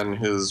historian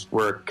whose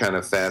work kind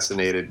of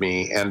fascinated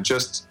me, and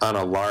just on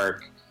a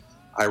lark,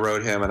 I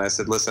wrote him and I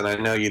said, "Listen, I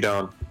know you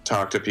don't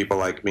talk to people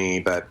like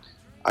me, but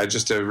I'm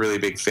just a really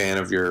big fan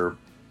of your,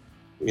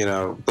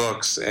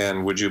 books,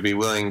 and would you be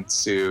willing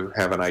to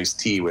have an iced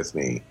tea with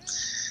me?"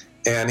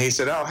 And he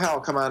said, "Oh, hell,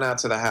 come on out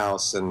to the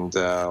house and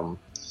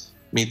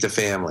meet the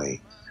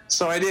family."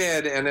 So I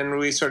did, and then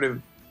we sort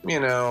of,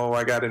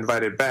 I got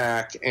invited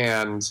back,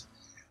 and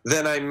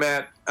then I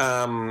met,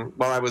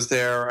 while I was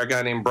there, a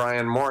guy named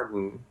Brian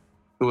Morton,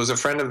 who was a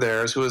friend of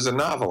theirs, who was a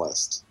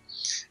novelist.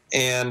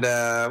 And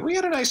we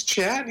had a nice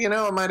chat,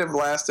 it might have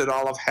lasted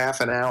all of half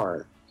an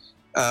hour.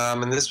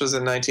 And this was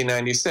in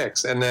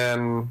 1996. And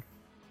then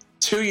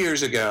 2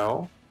 years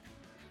ago,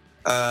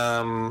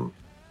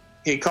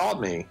 he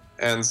called me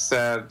and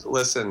said,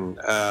 "Listen,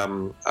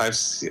 I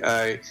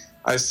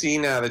see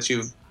now that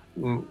you've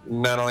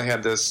not only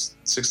had this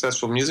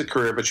successful music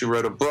career, but you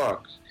wrote a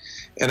book.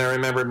 And I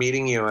remember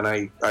meeting you, and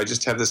I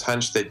just have this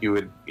hunch that you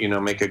would,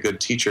 make a good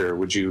teacher.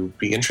 Would you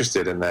be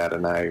interested in that?"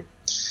 And I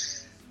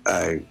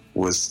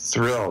was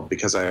thrilled,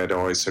 because I had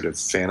always sort of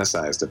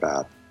fantasized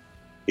about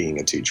being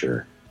a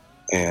teacher.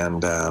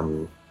 And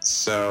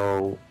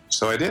so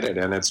I did it,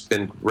 and it's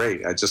been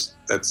great. It's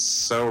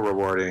so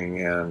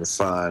rewarding and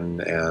fun,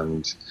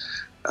 and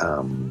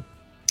I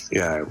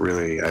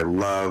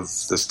love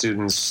the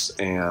students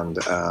and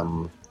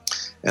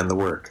the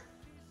work.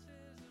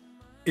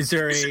 Is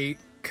there a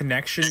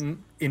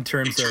connection in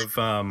terms of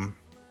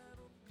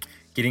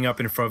getting up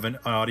in front of an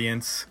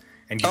audience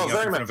and getting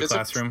up in front of a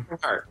classroom?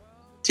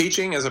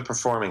 Teaching is a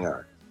performing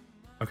art.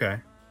 Okay.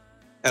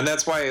 And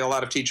that's why a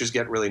lot of teachers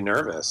get really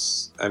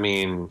nervous. I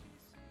mean,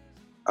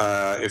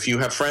 if you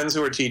have friends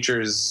who are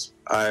teachers,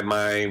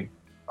 my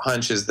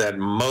hunch is that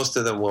most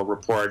of them will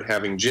report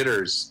having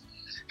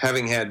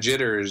had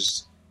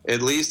jitters,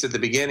 at least at the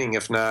beginning,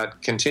 if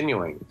not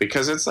continuing,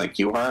 because it's like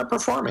you are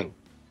performing.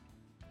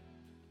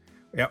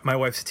 Yeah, my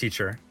wife's a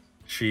teacher.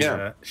 She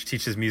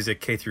teaches music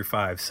K through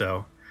 5,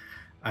 so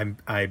I'm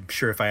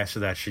sure if I asked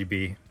her that, she'd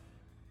be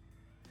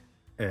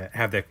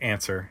have that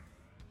answer.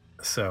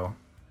 So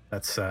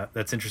that's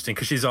interesting,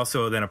 because she's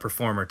also then a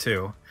performer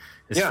too,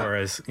 as far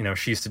as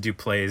she used to do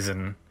plays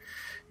and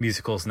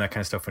musicals and that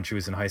kind of stuff when she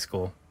was in high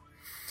school.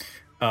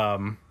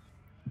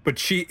 But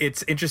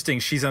it's interesting.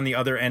 She's on the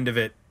other end of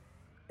it,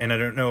 and I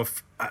don't know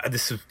if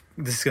this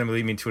is going to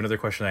lead me to another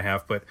question I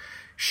have. But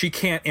she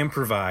can't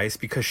improvise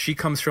because she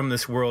comes from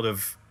this world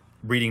of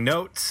reading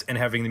notes and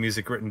having the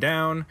music written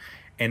down,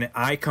 and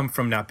I come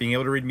from not being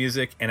able to read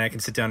music, and I can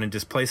sit down and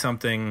just play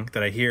something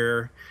that I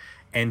hear,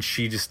 and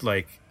she just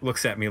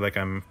looks at me like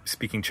I'm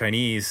speaking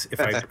Chinese.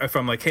 If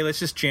I'm like, "Hey, let's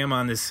just jam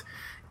on this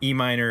E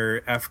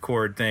minor F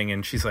chord thing,"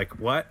 and she's like,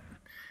 "What?"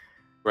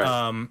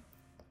 Right.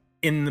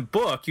 In the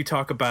book, you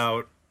talk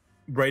about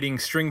writing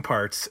string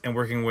parts and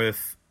working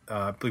with,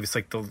 I believe it's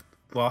the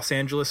Los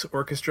Angeles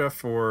Orchestra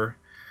for.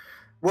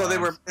 Well, they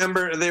were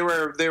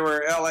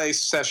LA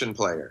session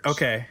players.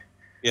 Okay.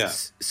 Yeah.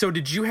 So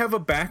did you have a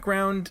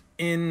background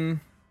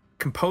in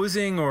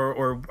composing,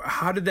 or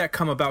how did that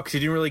come about? Because you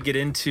didn't really get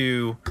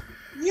into.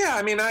 Yeah,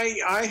 I mean,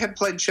 I had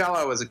played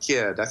cello as a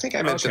kid. I think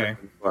I mentioned it in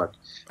the book.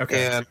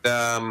 Okay. And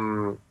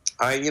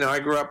I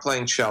grew up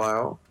playing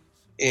cello,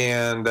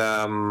 and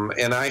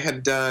I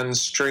had done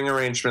string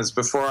arrangements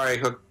before I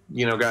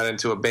got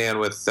into a band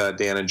with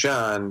Dan and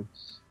John.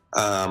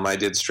 I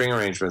did string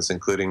arrangements,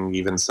 including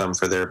even some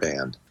for their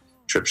band,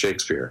 Trip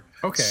Shakespeare.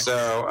 Okay.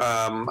 So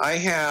I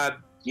had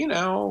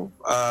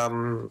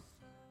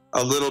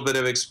a little bit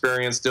of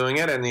experience doing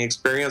it, and the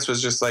experience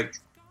was just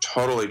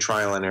totally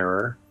trial and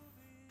error.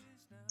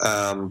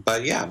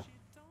 But yeah,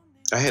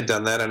 I had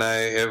done that, and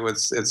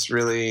it's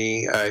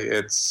really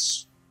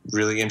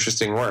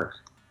interesting work.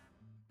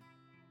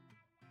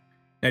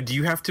 Now, do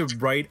you have to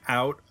write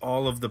out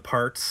all of the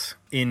parts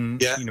in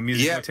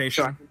music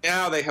notation? So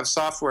now they have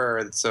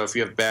software, so if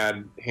you have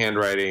bad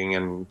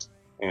handwriting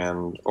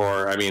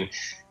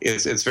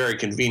it's very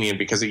convenient,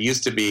 because it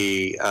used to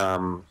be,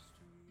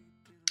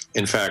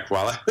 in fact,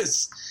 while I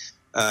was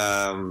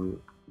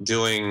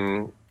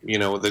doing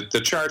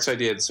the charts I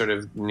did sort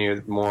of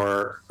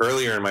more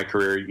earlier in my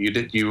career,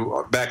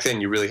 back then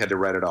you really had to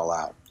write it all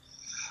out,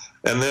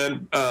 and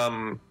then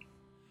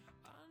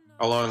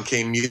along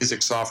came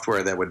music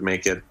software that would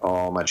make it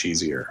all much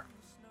easier,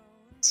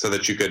 so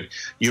that you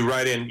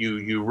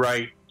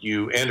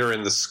enter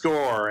in the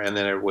score, and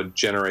then it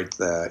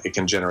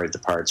can generate the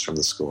parts from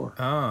the score.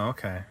 Oh,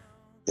 okay.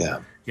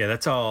 Yeah. Yeah,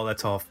 that's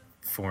all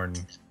foreign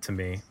to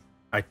me.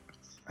 I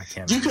I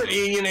can't. You could,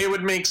 you know, it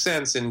would make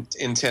sense in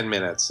 10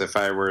 minutes if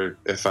I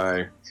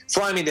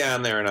fly me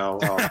down there and I'll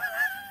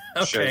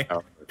show you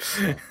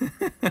Okay.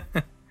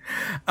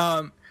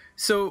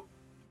 So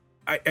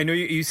I know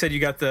you said you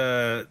got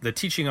the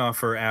teaching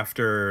offer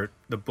after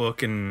the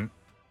book, and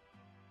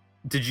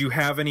did you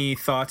have any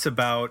thoughts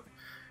about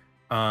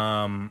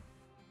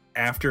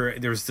after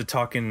there was the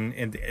talk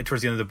in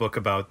towards the end of the book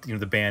about, you know,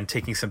 the band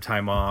taking some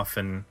time off,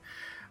 and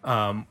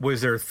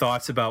was there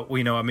thoughts about, well,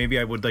 you know, maybe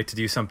I would like to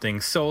do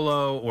something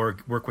solo or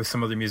work with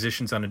some other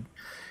musicians on a,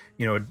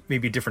 you know,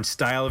 maybe a different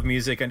style of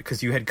music? And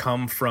because you had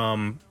come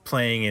from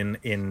playing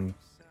in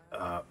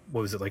what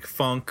was it, like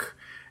funk?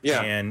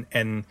 Yeah.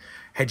 And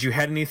had you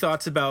had any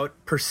thoughts about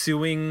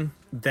pursuing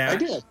that? I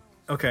did.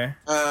 Okay.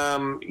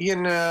 You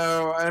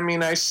know, I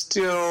mean, I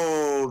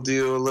still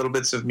do little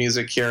bits of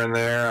music here and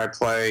there. I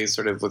play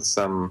sort of with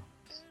some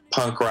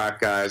punk rock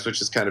guys,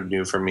 which is kind of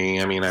new for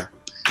me. I mean,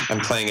 I'm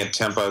playing at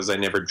tempos I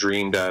never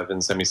dreamed of in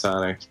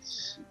Semisonic.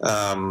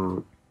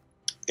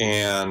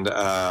 And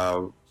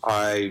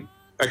I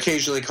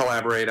occasionally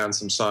collaborate on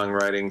some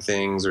songwriting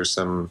things or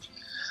some,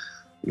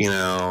 you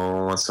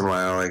know, once in a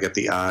while I get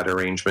the odd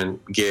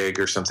arrangement gig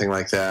or something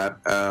like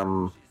that.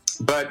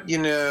 But, you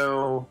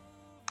know,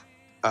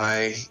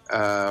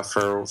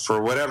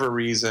 for whatever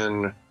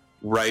reason,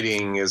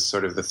 writing is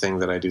sort of the thing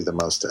that I do the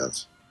most of.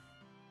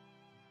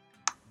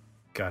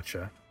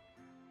 Gotcha.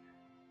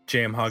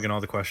 Jay, I'm hogging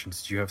all the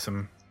questions. Do you have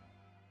some?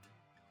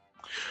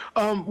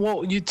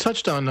 Well, you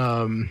touched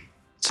on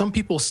some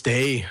people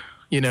stay,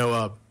 you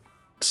know,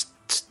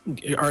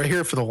 are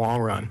here for the long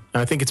run.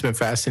 And I think it's been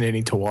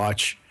fascinating to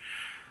watch,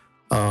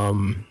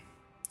 you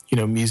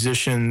know,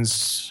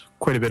 musicians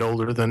quite a bit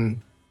older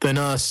than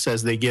us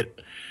as they get,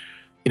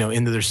 you know,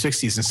 into their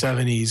 60s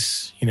and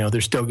 70s, you know,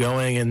 they're still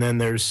going. And then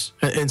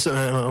so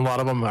a lot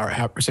of them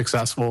are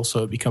successful.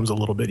 So it becomes a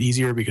little bit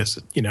easier because,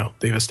 you know,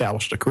 they've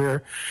established a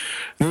career.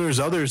 And then there's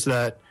others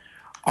that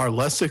are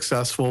less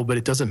successful, but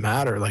it doesn't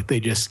matter. Like they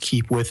just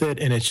keep with it.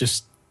 And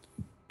it's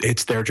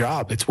their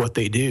job. It's what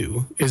they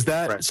do. Is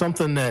that right.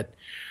 Something that,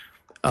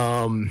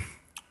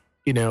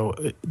 you know,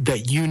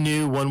 that you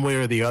knew one way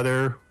or the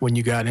other when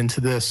you got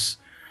into this,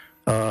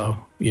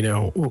 you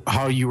know,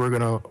 how you were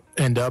going to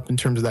end up in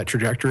terms of that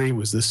trajectory?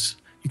 Was this,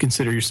 you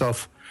consider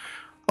yourself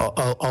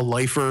a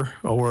lifer,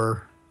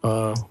 or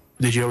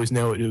did you always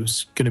know it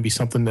was going to be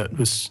something that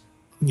was,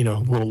 you know, a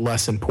little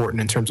less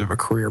important in terms of a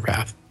career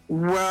path?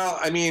 Well,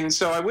 I mean,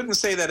 so I wouldn't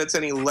say that it's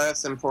any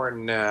less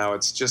important now.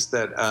 It's just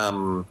that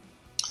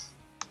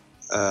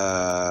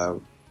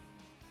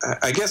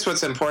I guess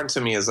what's important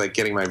to me is like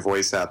getting my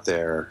voice out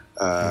there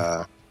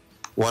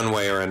one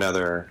way or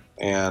another.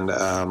 And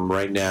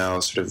right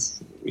now, sort of,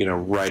 you know,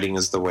 writing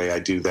is the way I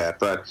do that.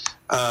 But,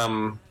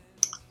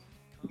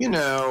 you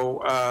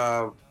know,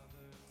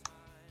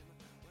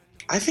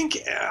 I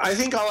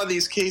think all of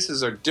these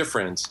cases are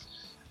different.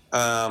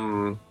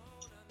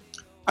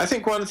 I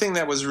think one thing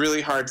that was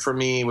really hard for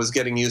me was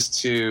getting used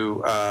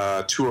to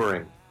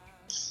touring,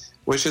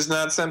 which is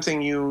not something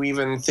you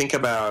even think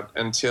about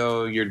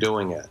until you're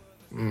doing it.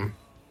 Mm.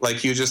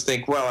 Like you just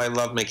think, well, I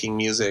love making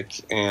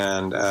music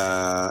and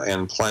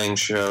playing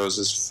shows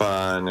is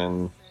fun,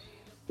 and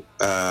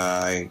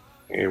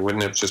it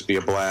wouldn't just be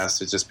a blast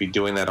to just be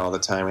doing that all the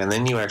time. And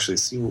then you actually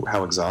see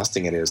how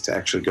exhausting it is to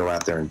actually go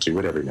out there and do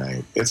it every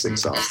night. It's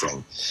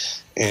exhausting,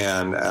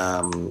 and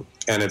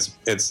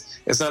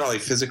it's not only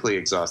physically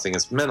exhausting;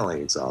 it's mentally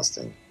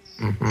exhausting.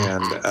 Mm-hmm.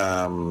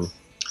 And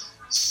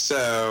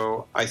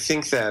so I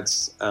think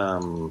that's.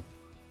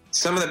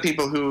 Some of the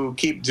people who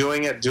keep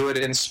doing it do it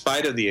in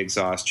spite of the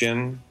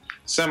exhaustion.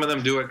 Some of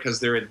them do it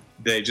because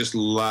they just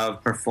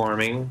love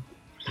performing.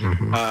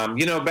 Mm-hmm.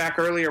 You know, back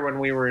earlier when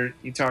we were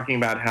talking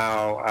about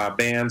how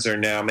bands are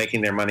now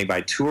making their money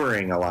by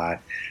touring a lot,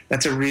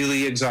 that's a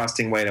really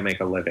exhausting way to make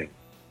a living.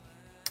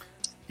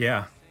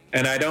 Yeah.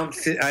 And I don't,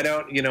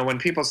 you know, when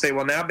people say,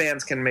 well, now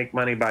bands can make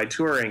money by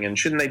touring, and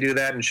shouldn't they do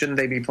that? And shouldn't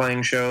they be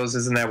playing shows?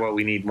 Isn't that what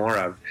we need more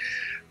of?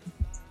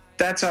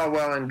 That's all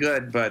well and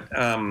good, but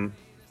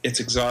it's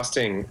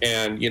exhausting.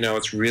 And, you know,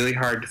 it's really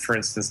hard, for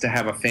instance, to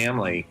have a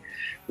family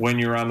when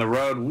you're on the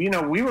road. You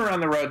know, we were on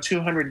the road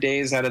 200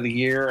 days out of the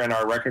year, and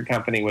our record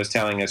company was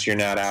telling us you're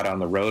not out on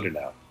the road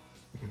enough.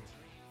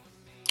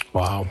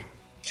 Wow.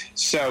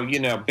 So, you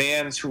know,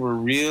 bands who were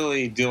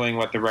really doing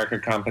what the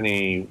record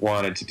company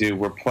wanted to do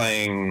were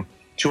playing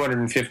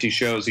 250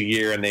 shows a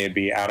year, and they'd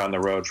be out on the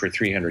road for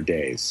 300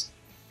 days.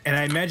 And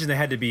I imagine they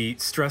had to be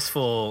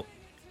stressful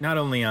not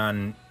only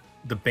on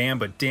the band,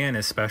 but Dan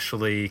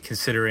especially,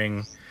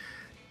 considering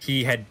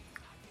he had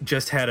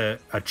just had a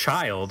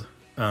child,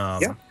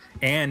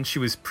 and she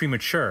was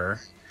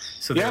premature,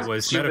 so there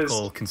was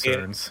medical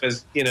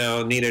concerns. You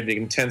know, needed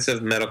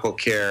intensive medical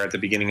care at the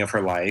beginning of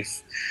her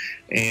life,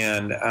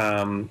 and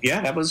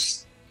that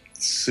was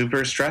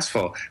super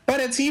stressful. But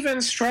it's even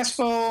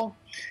stressful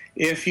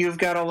if you've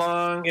got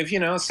if, you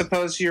know,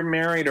 suppose you're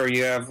married or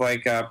you have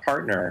like a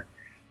partner,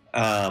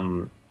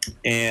 and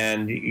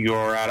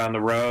you're out on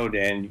the road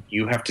and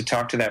you have to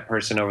talk to that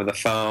person over the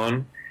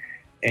phone,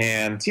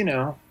 and, you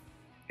know,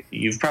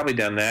 you've probably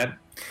done that.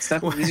 It's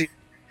not the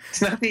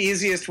it's not the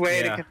easiest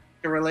way to Yeah. conduct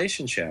a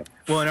relationship.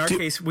 Well, in our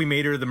case, we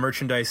made her the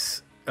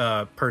merchandise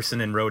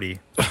person and roadie.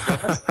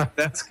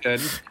 That's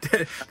good.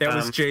 That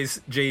was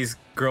Jay's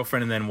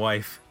girlfriend and then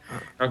wife.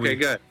 Okay,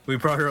 good. We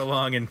brought her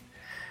along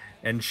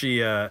and she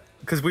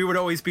because we would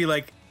always be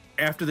like,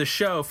 after the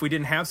show, if we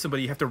didn't have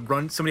somebody,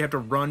 somebody have to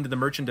run to the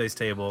merchandise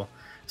table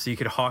so you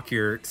could hawk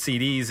your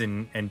CDs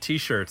and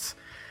T-shirts,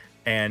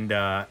 and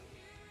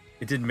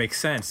it didn't make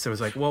sense. So it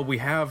was like, well, we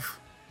have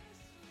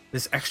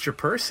this extra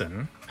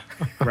person.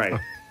 Right.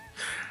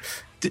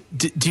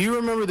 Do you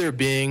remember there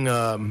being?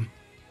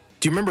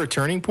 Do you remember a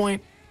turning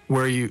point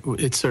where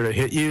it sort of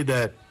hit you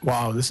that,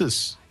 wow, this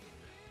is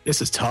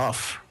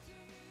tough?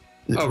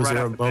 Oh, Was right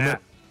there off a the moment?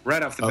 bat.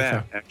 Right off the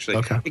bat, actually.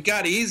 Okay. It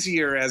got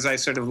easier as I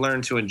sort of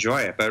learned to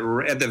enjoy it. But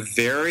at the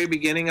very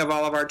beginning of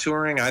all of our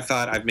touring, I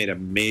thought I've made a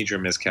major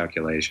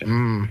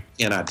miscalculation.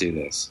 Cannot do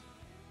this.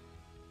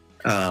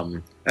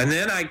 And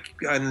then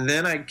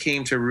I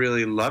came to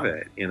really love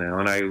it,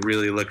 and I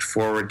really looked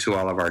forward to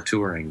all of our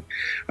touring.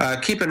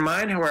 Keep in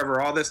mind,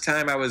 however, all this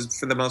time I was,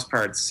 for the most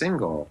part,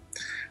 single.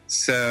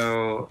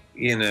 So,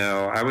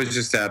 I was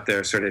just out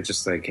there sort of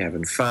just like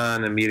having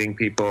fun and meeting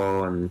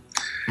people and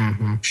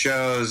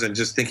shows and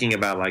just thinking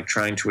about like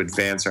trying to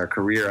advance our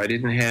career. I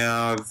didn't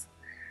have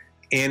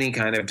any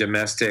kind of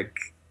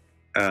domestic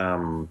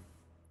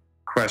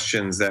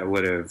questions that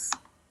would have,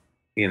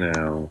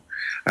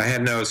 I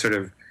had no sort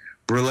of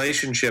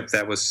relationship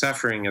that was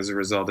suffering as a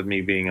result of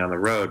me being on the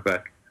road.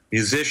 But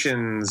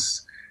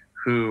musicians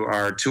who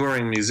are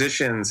touring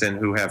musicians and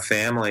who have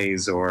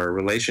families or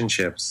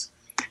relationships,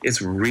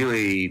 it's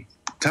really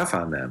tough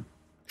on them.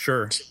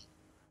 Sure.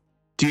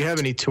 Do you have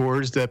any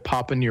tours that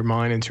pop in your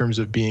mind in terms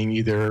of being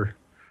either,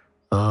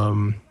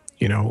 among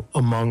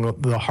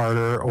the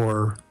harder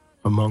or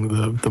among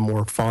the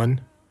more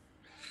fun?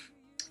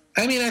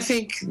 I mean, I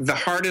think the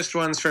hardest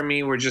ones for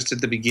me were just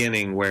at the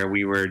beginning, where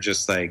we were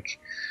just like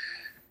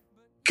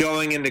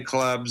going into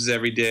clubs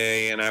every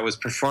day, and I was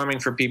performing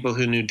for people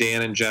who knew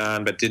Dan and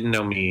John but didn't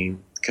know me,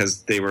 because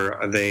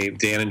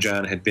Dan and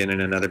John had been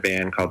in another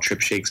band called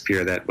Trip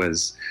Shakespeare that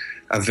was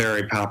a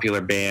very popular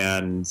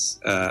band,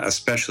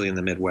 especially in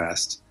the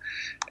Midwest.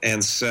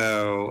 And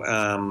so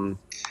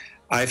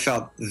I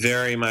felt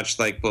very much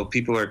like, well,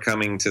 people are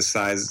coming to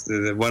size.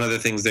 One of the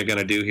things they're going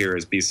to do here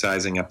is be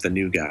sizing up the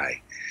new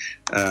guy.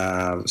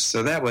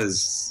 So that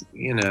was,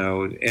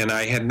 and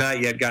I had not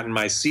yet gotten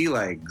my sea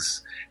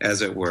legs,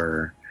 as it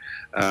were,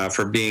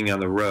 for being on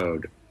the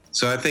road.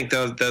 So I think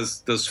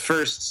those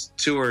first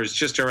tours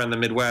just around the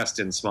Midwest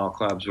in small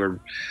clubs were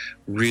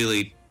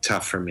really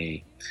tough for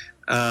me.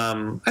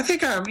 I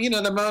think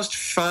the most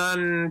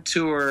fun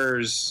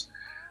tours.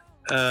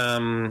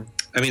 The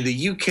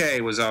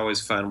UK was always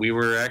fun. We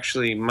were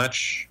actually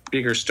much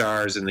bigger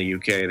stars in the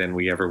UK than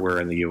we ever were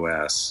in the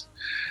US.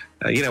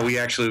 We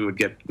actually would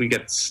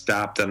get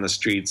stopped on the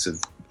streets of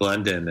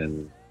London,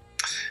 and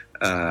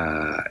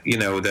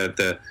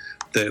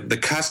the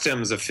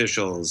customs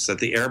officials at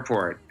the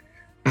airport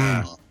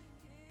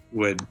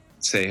would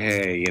say,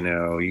 "Hey,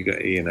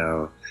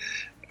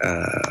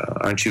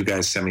 aren't you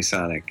guys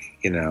Semisonic?"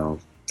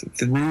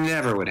 That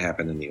never would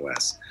happen in the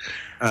U.S.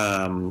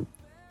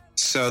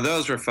 So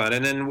those were fun.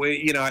 And then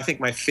I think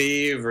my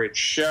favorite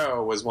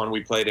show was one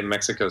we played in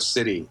Mexico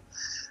City,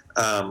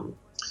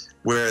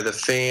 where the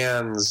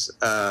fans,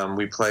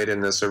 we played in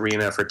this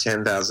arena for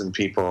 10,000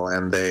 people,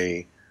 and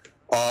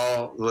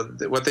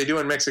what they do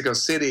in Mexico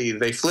City,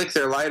 they flick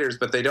their lighters,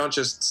 but they don't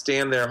just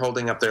stand there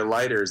holding up their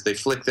lighters. They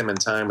flick them in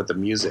time with the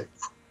music.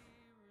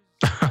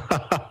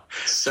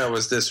 So it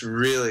was this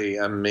really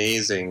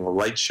amazing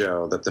light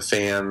show that the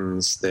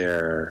fans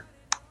there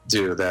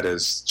do that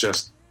is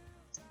just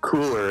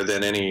cooler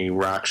than any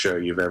rock show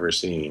you've ever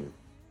seen.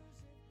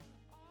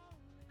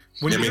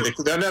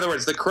 In other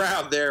words, the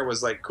crowd there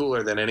was like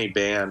cooler than any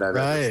band I've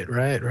ever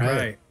seen.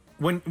 Right.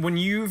 When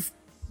you've,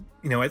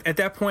 at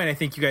that point, I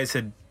think you guys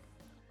had,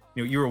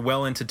 you were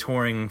well into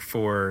touring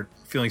for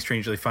Feeling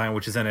Strangely Fine,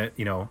 which is then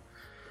a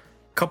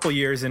couple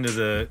years into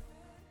the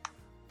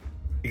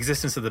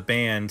existence of the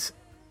band.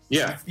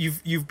 Yeah,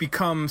 you've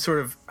become sort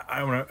of, I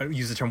don't want to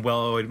use the term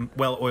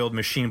well-oiled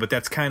machine, but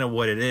that's kind of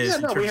what it is. Yeah,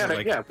 no, we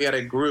had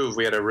a groove,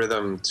 we had a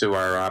rhythm to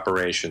our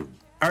operation.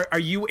 Are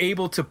you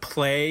able to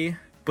play,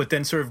 but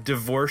then sort of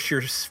divorce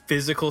your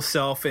physical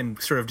self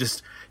and sort of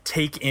just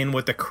take in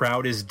what the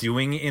crowd is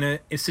doing in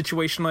a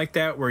situation like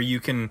that, where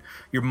your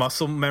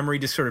muscle memory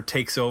just sort of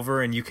takes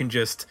over and you can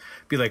just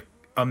be like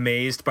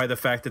amazed by the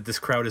fact that this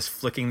crowd is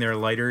flicking their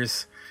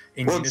lighters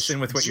in unison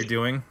with what you're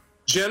doing?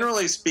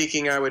 Generally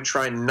speaking, I would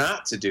try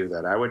not to do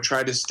that. I would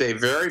try to stay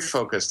very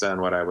focused on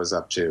what I was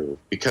up to,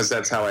 because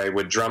that's how I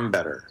would drum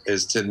better,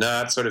 is to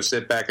not sort of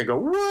sit back and go,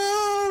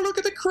 whoa, look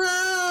at the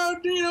crowd,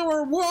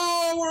 or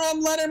whoa, we're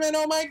on Letterman,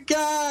 oh my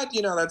God.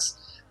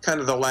 That's kind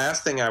of the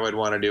last thing I would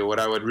want to do. What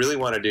I would really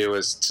want to do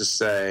is to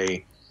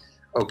say,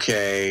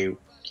 okay,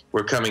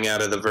 we're coming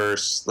out of the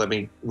verse. Let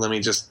me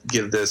just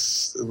give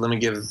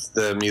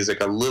the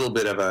music a little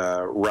bit of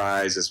a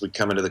rise as we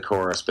come into the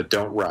chorus, but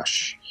don't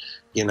rush.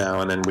 And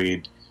then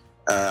we'd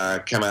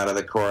come out of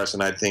the chorus,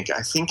 and I think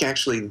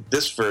actually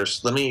this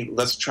verse,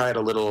 let's try it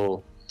a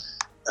little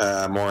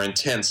more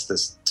intense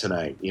this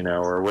tonight,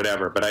 or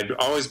whatever. But I'd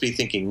always be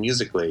thinking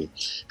musically.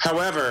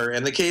 However,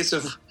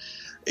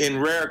 in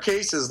rare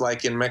cases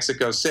like in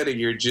Mexico City,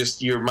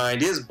 your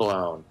mind is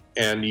blown,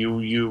 and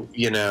you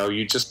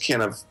just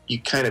kind of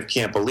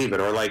can't believe it.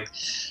 Or like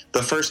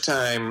the first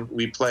time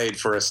we played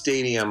for a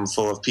stadium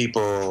full of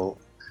people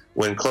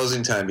when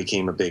Closing Time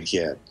became a big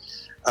hit.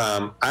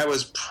 I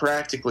was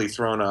practically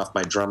thrown off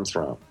my drum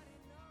throne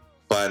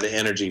by the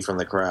energy from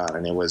the crowd,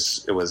 and it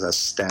was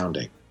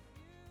astounding.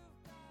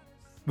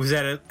 Was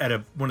that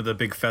at one of the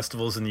big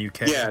festivals in the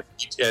UK? Yeah,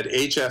 at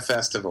HF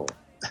Festival.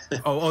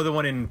 oh, the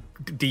one in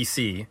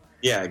DC.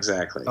 Yeah,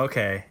 exactly.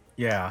 Okay,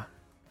 yeah.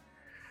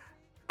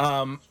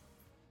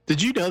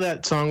 Did you know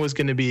that song was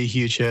going to be a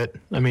huge hit?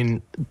 I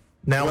mean,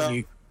 now when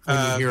you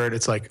hear it,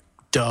 it's like,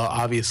 duh.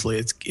 Obviously,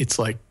 it's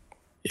like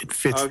it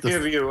fits. I'll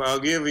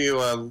give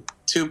you a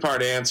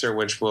two-part answer,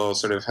 which will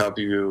sort of help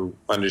you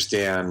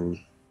understand.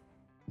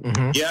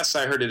 Mm-hmm. Yes,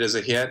 I heard it as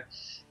a hit,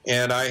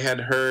 and I had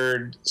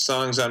heard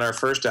songs on our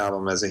first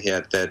album as a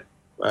hit that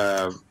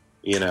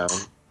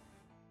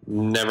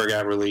never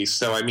got released.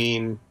 So I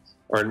mean,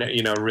 or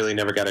really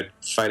never got a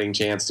fighting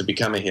chance to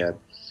become a hit.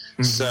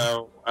 Mm-hmm.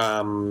 So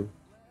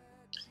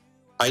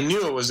I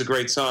knew it was a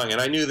great song, and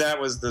I knew that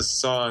was the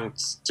song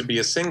to be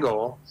a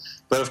single.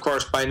 But of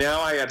course, by now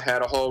I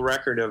had a whole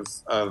record of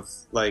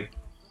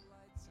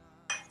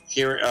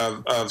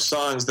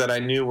songs that I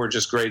knew were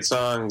just great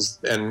songs,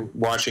 and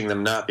watching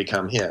them not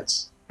become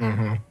hits.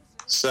 Mm-hmm.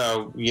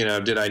 So,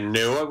 did I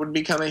know it would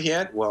become a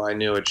hit? Well, I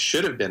knew it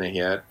should have been a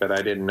hit, but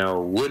I didn't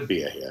know it would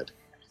be a hit.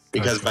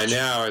 Because by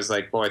now I was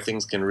like, boy,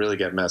 things can really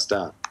get messed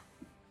up.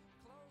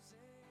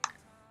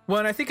 Well,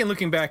 and I think in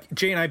looking back,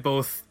 Jay and I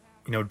both,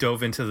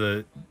 dove into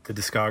the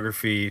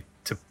discography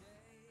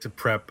to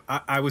prep.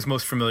 I was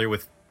most familiar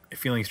with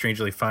Feeling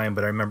Strangely Fine,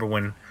 but I remember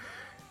when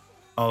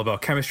All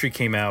About Chemistry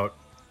came out,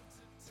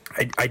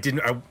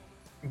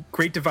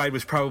 Great Divide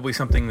was probably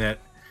something that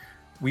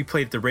we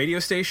played at the radio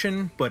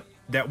station, but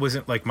that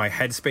wasn't like my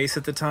headspace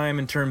at the time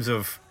in terms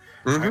of,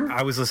 Mm-hmm.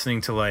 I was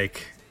listening to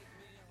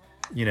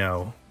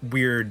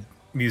weird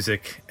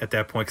music at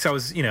that point. Cause I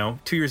was,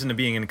 2 years into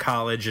being in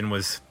college and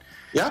was,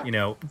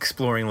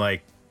 exploring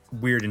like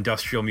weird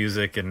industrial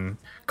music and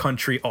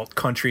alt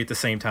country at the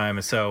same time.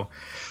 And so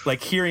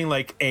like hearing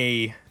like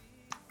a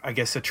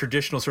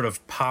traditional sort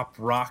of pop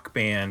rock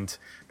band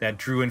that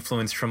drew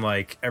influence from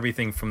like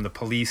everything from the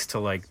Police to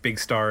like Big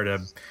Star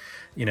to,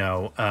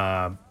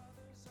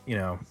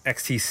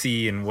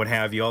 XTC and what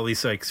have you, all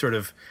these like sort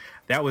of,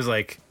 that was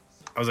like,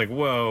 I was like,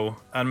 whoa,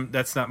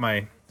 that's not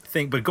my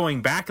thing. But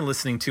going back and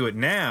listening to it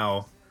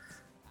now,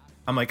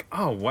 I'm like,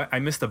 oh, what? I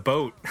missed the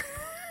boat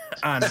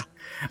on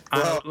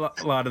a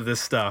lot of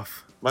this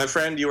stuff. My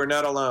friend, you are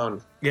not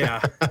alone.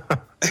 Yeah.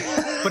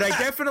 But I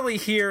definitely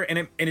hear,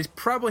 and it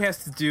probably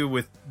has to do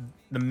with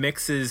the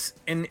mixes,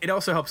 and it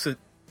also helps that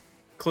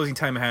Closing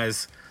Time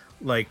has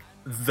like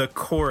the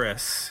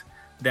chorus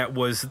that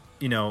was,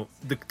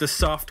 the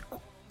soft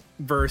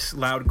verse,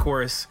 loud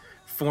chorus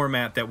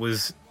format that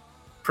was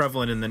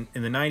prevalent in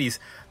the 90s.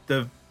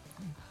 The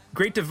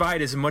Great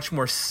Divide is a much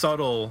more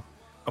subtle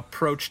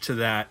approach to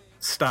that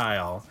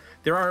style.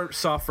 There are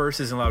soft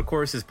verses and loud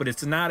choruses, but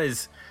it's not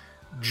as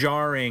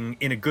jarring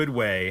in a good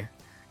way,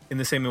 in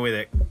the same way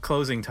that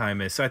Closing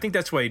Time is. So I think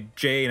that's why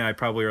Jay and I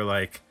probably are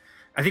like,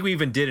 I think we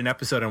even did an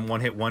episode on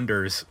one hit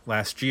wonders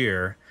last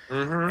year,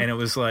 and it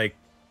was like,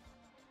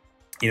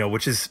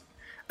 which is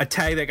a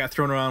tag that got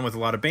thrown around with a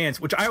lot of bands,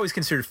 which I always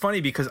considered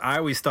funny because I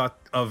always thought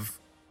of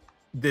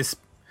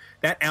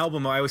that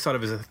album I always thought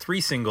of as a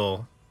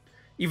 3-single,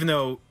 even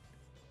though.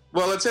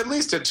 Well, it's at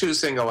least a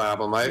 2-single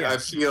album. I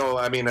feel.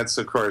 I mean, it's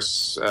of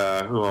course.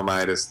 Who am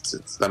I to?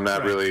 I'm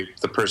not really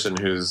the person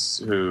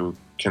who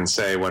can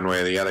say one way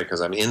or the other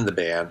because I'm in the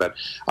band. But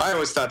I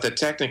always thought that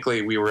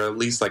technically we were at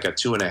least like a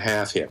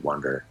 2.5 hit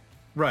wonder.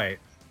 Right.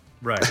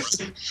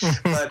 But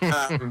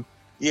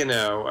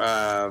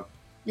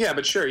yeah.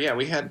 But sure, yeah.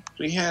 We had.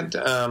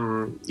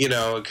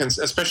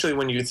 Especially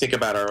when you think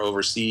about our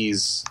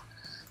overseas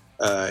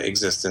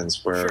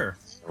existence, where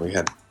we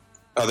had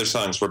other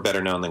songs were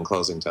better known than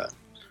Closing Time.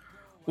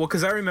 Well,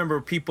 because I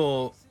remember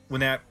people,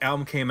 when that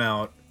album came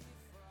out,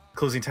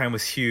 Closing Time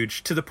was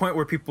huge, to the point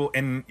where people,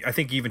 and I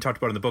think you even talked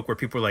about it in the book, where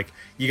people were like,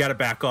 you got to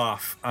back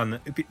off.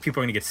 People are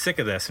going to get sick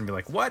of this, and be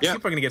like, what? Yeah.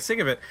 People are going to get sick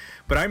of it.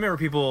 But I remember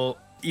people,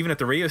 even at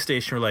the radio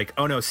station, were like,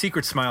 oh no,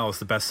 Secret Smile is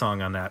the best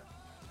song on that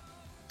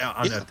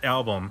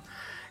album.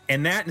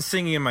 And that and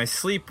Singing in My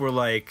Sleep were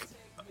like,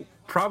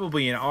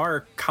 probably in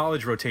our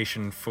college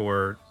rotation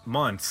for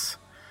months,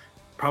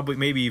 probably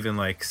maybe even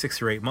like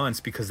 6 or 8 months,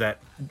 because that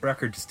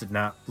record just did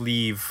not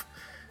leave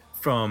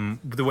from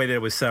the way that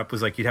it was set up.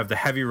 Was like you'd have the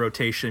heavy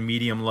rotation,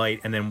 medium,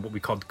 light, and then what we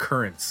called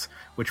currents,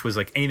 which was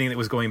like anything that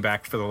was going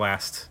back for the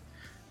last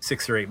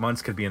 6 or 8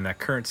 months could be in that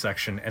current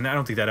section. And I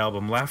don't think that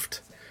album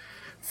left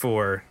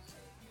for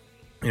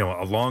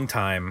a long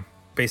time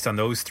based on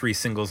those 3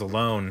 singles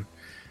alone.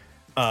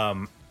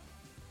 And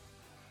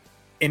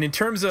in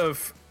terms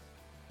of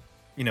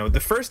the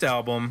first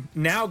album,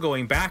 now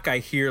going back, I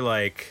hear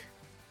like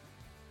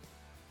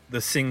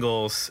the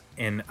singles,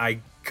 and I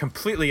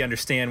completely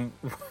understand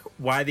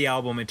why the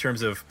album, in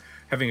terms of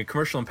having a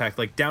commercial impact,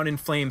 like Down in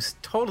Flames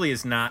totally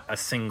is not a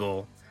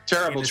single.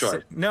 Terrible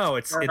choice. No,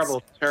 it's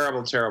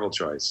terrible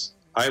choice.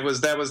 That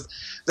was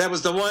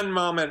the one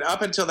moment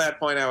up until that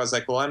point I was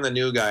like, well, I'm the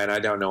new guy and I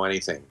don't know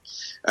anything.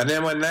 And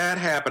then when that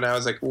happened, I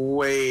was like,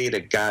 wait a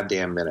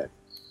goddamn minute.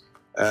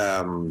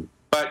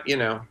 But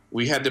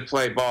we had to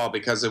play ball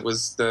because it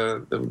was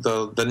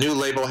the new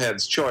label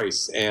head's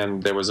choice,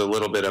 and there was a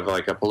little bit of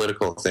like a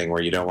political thing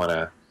where you don't want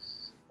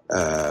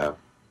to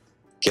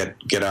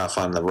get off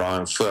on the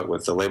wrong foot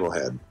with the label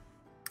head.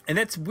 And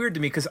that's weird to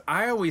me because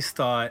I always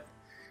thought,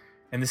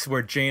 and this is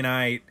where Jay and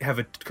I have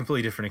a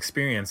completely different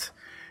experience,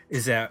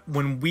 is that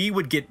when we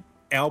would get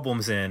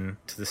albums in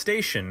to the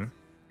station,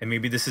 and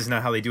maybe this is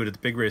not how they do it at the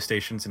big radio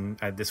stations, and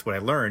this is what I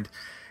learned,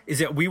 is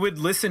that we would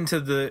listen to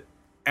the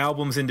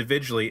albums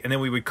individually, and then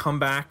we would come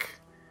back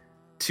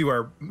to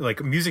our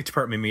like music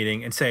department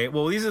meeting and say,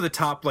 well, these are the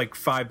top like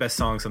 5 best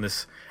songs on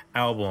this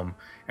album.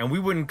 And we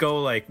wouldn't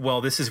go like,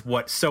 well, this is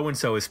what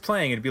so-and-so is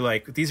playing. It'd be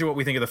like, these are what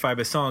we think are the 5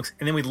 best songs.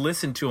 And then we'd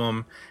listen to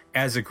them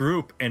as a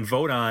group and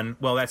vote on,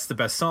 well, that's the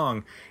best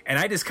song. And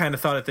I just kind of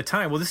thought at the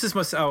time, well, this is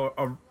must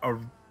how a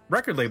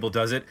record label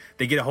does it.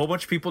 They get a whole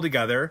bunch of people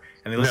together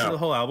and they listen to the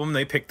whole album and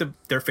they pick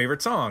their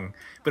favorite song.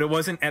 But it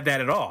wasn't at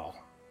that at all.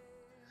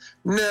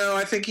 No,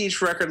 I think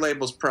each record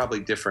label's probably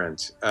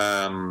different.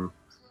 Unfortunately,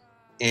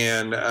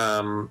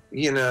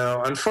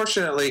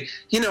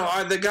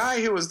 the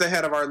guy who was the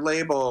head of our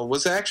label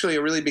was actually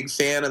a really big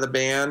fan of the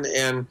band,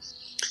 and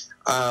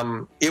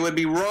it would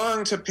be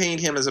wrong to paint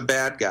him as a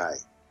bad guy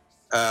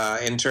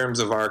in terms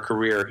of our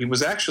career. He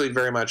was actually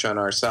very much on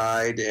our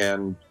side,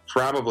 and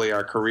probably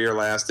our career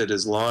lasted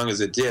as long as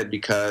it did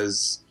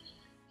because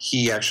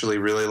he actually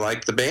really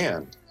liked the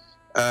band.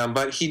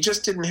 But he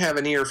just didn't have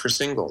an ear for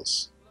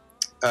singles.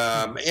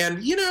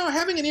 And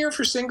having an ear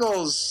for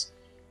singles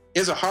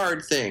is a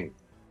hard thing.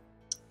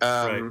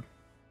 Right.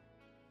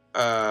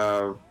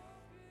 I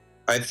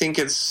think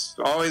it's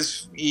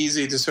always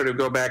easy to sort of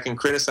go back and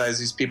criticize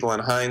these people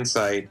in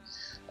hindsight,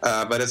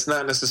 but it's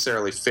not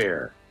necessarily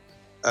fair.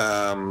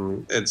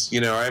 It's,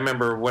 I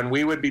remember when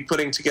we would be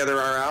putting together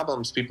our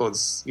albums, people,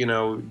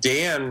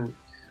 Dan,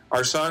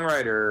 our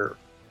songwriter,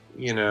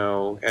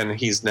 and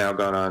he's now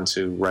gone on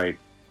to write,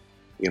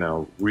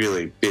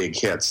 really big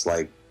hits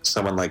like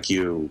Someone Like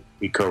You.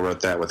 He co-wrote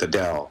that with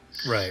Adele.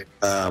 Right.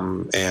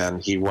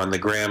 And he won the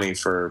Grammy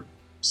for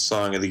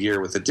Song of the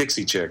Year with the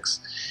Dixie Chicks.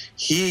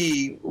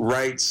 He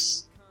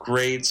writes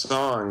great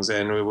songs,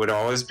 and it would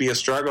always be a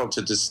struggle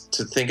to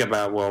think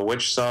about, well,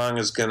 which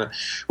songs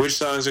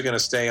are gonna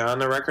stay on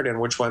the record and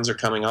which ones are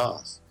coming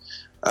off.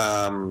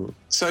 So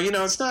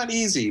it's not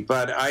easy,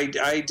 but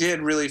I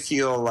did really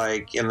feel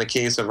like in the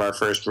case of our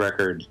first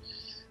record,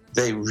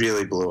 they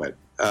really blew it.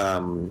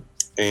 There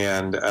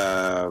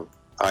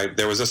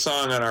was a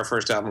song on our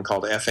first album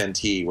called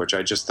FNT, which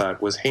I just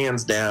thought was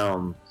hands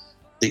down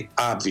the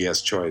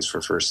obvious choice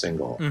for first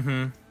single.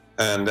 Mm-hmm.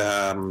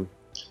 And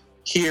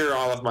here,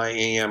 all of my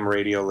AM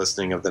radio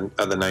listening of the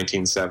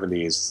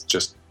 1970s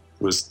just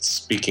was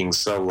speaking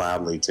so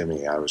loudly to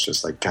me. I was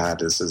just like, God,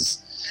 this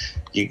is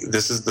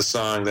the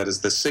song that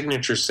is the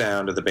signature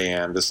sound of the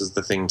band. This is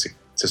the thing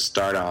to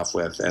start off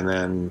with. And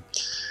then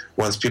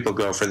once people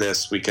go for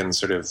this, we can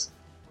sort of,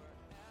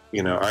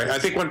 I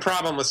think one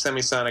problem with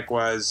Semisonic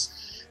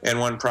was, and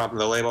one problem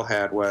the label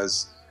had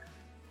was,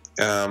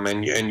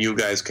 and you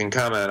guys can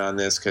comment on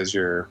this because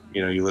you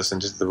listen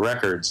to the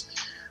records.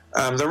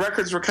 The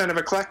records were kind of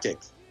eclectic.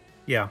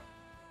 Yeah.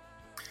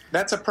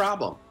 That's a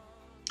problem.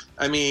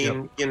 I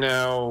mean, when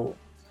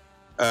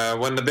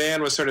the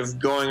band was sort of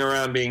going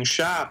around being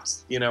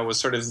shopped, was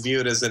sort of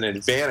viewed as an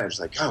advantage.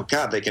 Like, oh,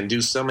 God, they can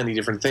do so many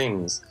different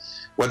things.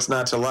 What's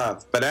not to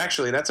love? But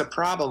actually, that's a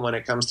problem when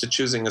it comes to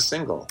choosing a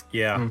single.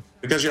 Yeah.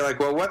 Because you're like,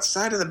 well, what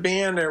side of the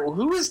band, or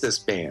who is this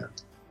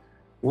band?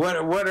 What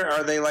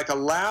are they, like a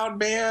loud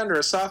band or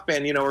a soft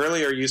band?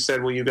 Earlier you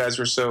said, well, you guys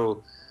were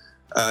so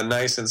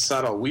nice and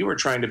subtle. We were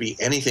trying to be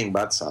anything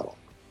but subtle.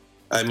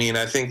 I mean,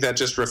 I think that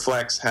just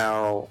reflects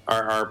how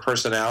our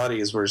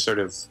personalities were sort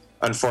of,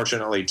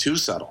 unfortunately, too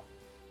subtle.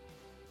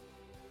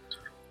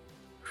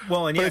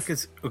 Well, and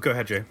because go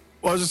ahead, Jay.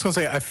 Well, I was just going to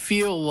say, I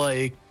feel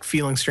like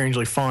Feeling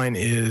Strangely Fine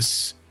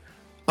is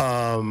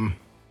the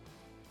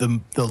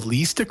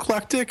least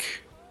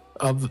eclectic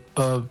of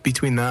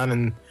between that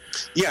and...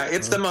 Yeah,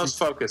 it's the most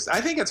focused.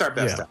 I think it's our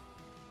best album.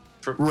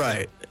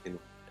 Right.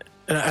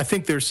 And I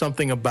think there's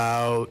something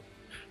about...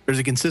 There's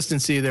a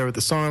consistency there with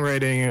the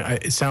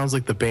songwriting. It sounds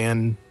like the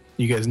band,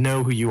 you guys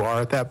know who you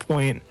are at that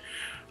point.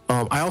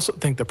 I also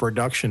think the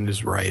production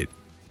is right.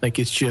 Like,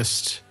 it's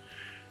just...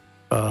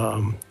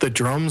 the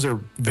drums are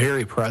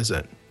very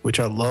present, which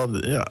I love.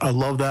 I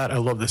love that. I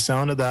love the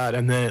sound of that.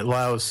 And then it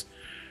allows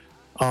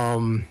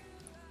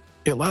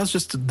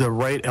just the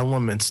right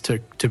elements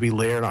to be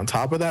layered on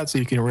top of that, so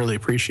you can really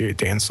appreciate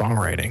Dan's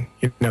songwriting.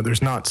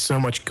 There's not so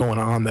much going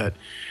on that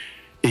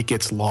it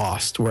gets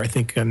lost, where I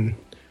think on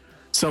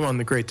some on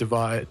the Great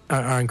Divide,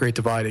 on Great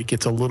Divide, it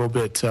gets a little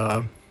bit.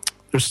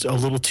 There's a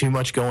little too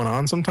much going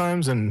on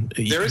sometimes, and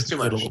There is too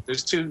much.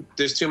 There's too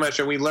much,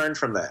 and we learned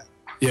from that.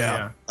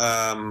 Yeah.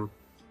 I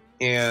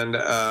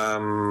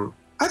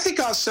think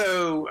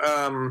also,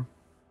 I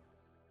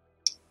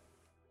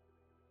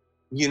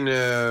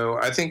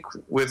think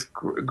with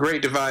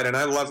Great Divide, and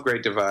I love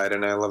Great Divide,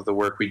 and I love the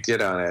work we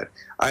did on it.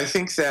 I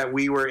think that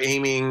we were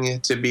aiming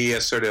to be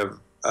a sort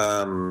of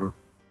a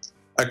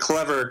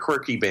clever,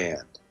 quirky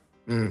band.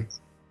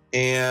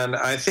 And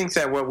I think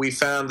that what we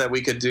found that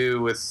we could do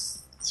with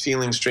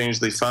Feeling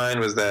Strangely Fine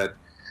was that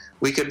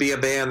we could be a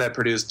band that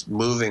produced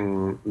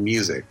moving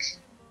music.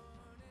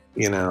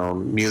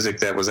 Music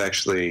that was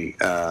actually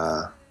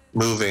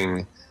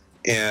moving.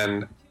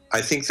 And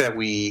I think that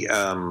we,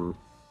 I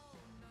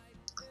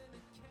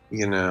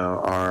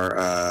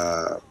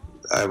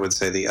would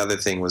say the other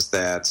thing was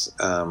that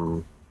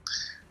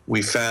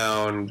we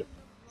found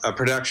a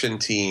production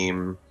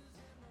team.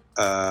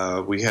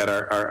 We had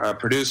our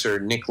producer,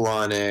 Nick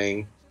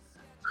Launay,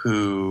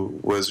 who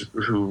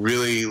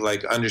really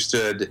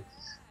understood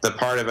the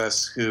part of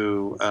us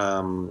who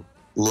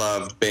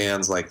loved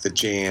bands like The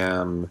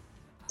Jam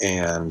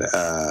and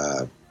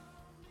the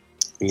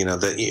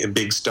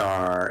Big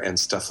Star and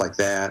stuff like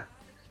that.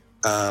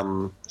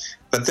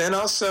 But then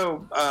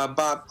also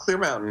Bob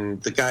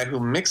Clearmountain, the guy who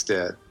mixed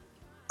it,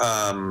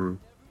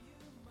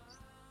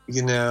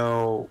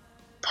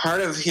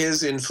 part of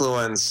his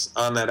influence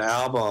on that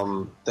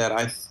album that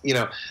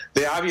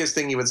the obvious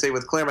thing you would say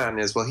with Clearmountain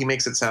is, well, he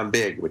makes it sound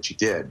big, which he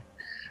did.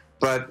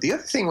 But the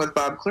other thing with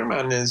Bob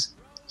Clearmountain is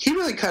he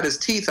really cut his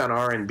teeth on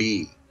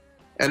R&B.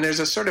 And there's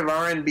a sort of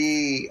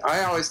R&B,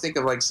 I always think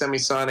of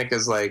Semisonic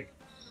as like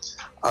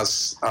a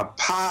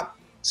pop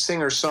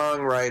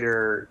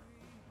singer-songwriter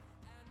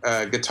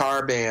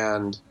guitar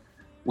band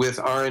with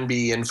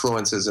R&B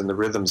influences in the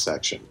rhythm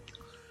section.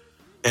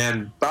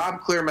 And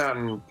Bob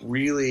Clearmountain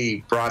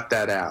really brought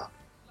that out.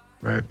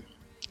 Right.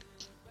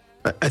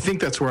 I think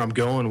that's where I'm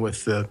going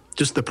with the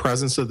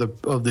presence of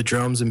the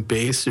drums and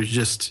bass. There's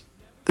just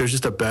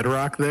a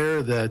bedrock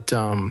there that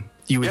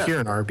you would hear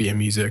in R&B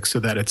music,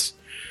 so that it's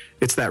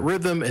that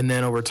rhythm, and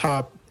then over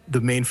top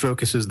the main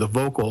focus is the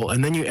vocal,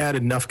 and then you add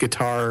enough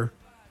guitar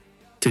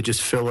to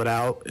just fill it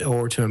out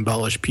or to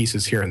embellish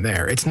pieces here and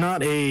there. It's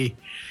not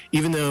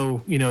even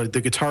though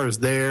the guitar is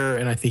there,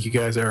 and I think you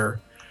guys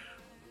are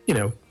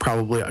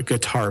probably a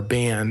guitar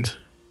band,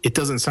 it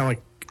doesn't sound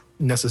like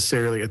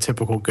necessarily a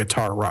typical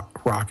guitar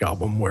rock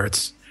album where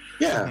it's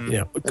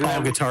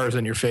all guitars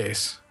in your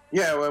face.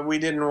 Yeah, well, we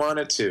didn't want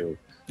it to.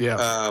 Yeah.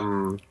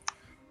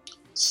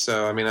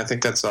 So I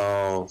think that's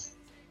all.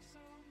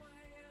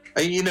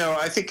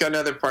 I think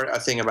another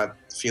thing about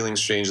Feeling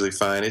Strangely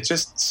Fine, it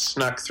just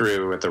snuck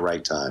through at the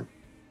right time.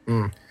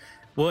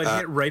 Well, it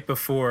hit right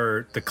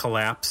before the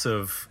collapse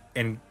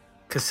and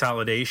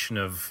consolidation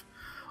of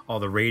all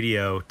the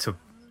radio to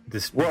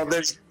this. Well,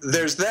 there's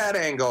that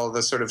angle,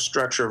 the sort of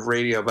structure of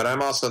radio, but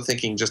I'm also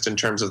thinking just in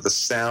terms of the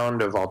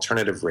sound of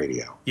alternative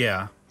radio.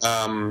 Yeah.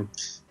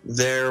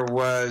 There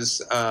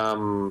was,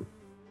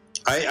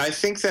 I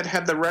think that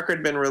had the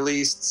record been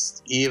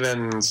released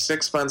even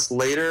 6 months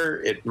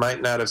later, it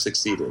might not have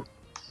succeeded.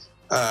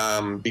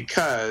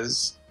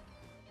 Because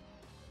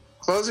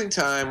Closing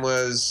Time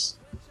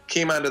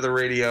came onto the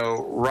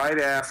radio right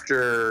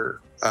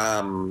after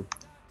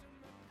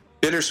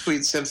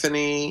Bittersweet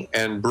Symphony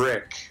and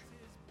Brick.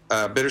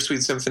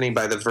 Bittersweet Symphony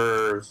by The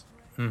Verve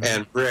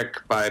and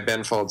Brick by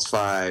Ben Folds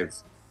 5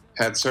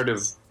 had sort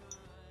of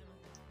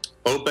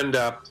opened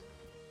up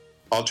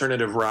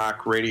alternative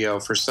rock radio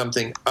for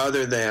something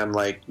other than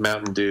like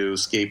Mountain Dew,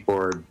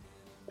 skateboard,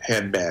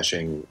 head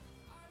bashing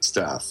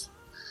stuff.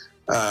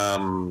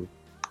 A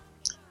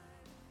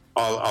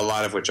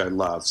lot of which I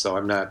love. So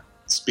I'm not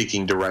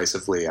speaking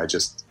derisively. I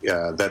just,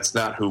 that's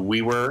not who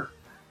we were.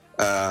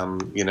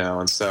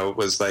 And so it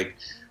was like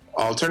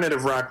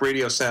alternative rock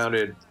radio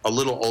sounded a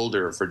little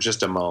older for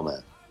just a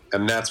moment.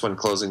 And that's when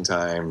Closing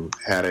Time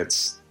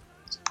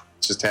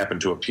just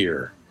happened to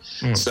appear.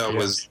 So it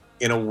was,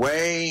 in a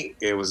way,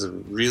 it was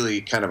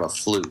really kind of a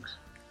fluke.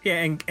 Yeah,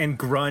 and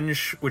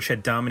grunge, which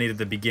had dominated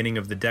the beginning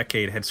of the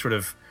decade, had sort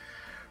of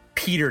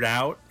petered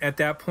out at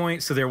that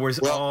point. So there was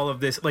all of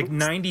this, like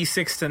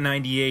 96 to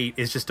 98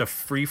 is just a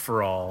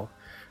free-for-all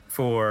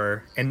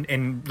for,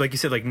 and like you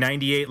said, like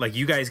 98, like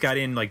you guys got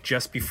in like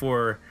just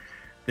before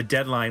the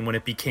deadline when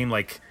it became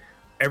like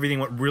everything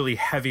went really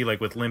heavy, like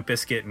with Limp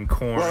Bizkit and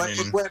Korn.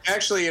 Well,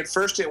 at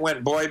first it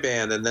went boy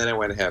band and then it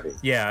went heavy.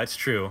 Yeah, it's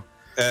true.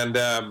 And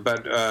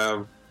but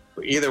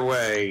either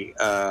way,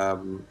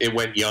 it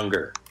went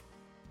younger.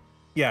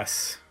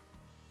 Yes.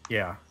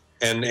 Yeah.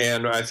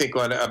 And I think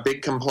a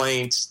big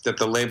complaint that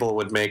the label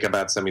would make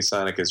about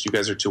Semisonic is you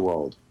guys are too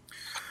old.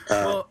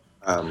 The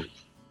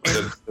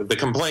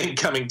complaint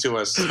coming to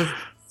us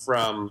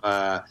from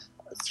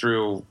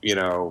through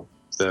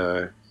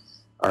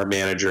our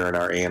manager and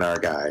our A&R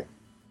guy.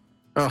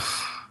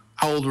 Oh,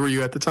 how old were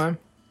you at the time?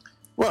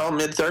 Well,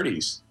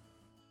 mid-30s.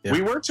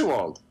 We were too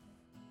old.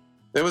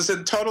 It was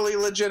a totally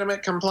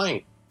legitimate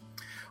complaint.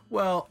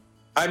 Well,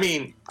 I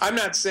mean, I'm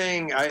not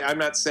saying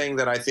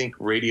that I think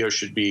radio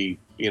should be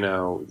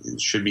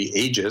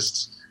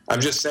ageist.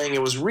 I'm just saying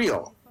it was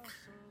real.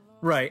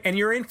 Right, and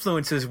your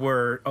influences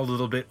were a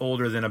little bit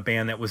older than a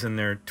band that was in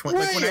their 20s.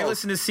 Like when I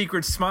listen to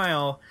Secret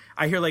Smile,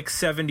 I hear like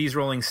 70s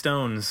Rolling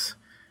Stones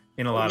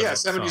in a lot of 70s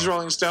songs.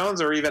 Rolling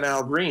Stones or even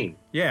Al Green.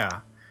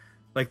 Yeah,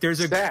 like there's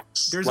a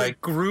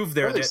groove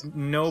there that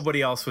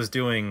nobody else was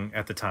doing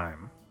at the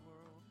time.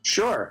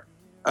 Sure,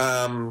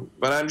 but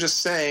I'm just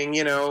saying,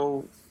 in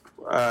order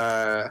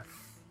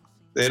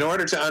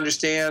to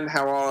understand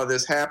how all of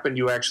this happened,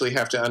 you actually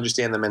have to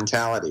understand the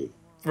mentality.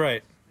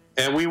 Right.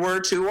 And we were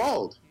too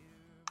old.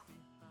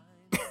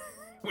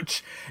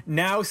 Which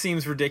now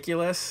seems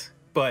ridiculous,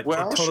 but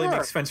it totally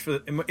makes sense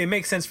for it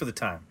makes sense for the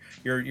time.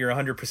 You're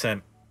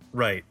 100%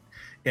 right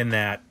in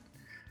that.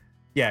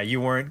 Yeah, you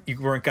weren't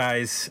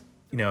guys,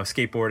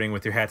 skateboarding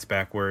with your hats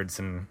backwards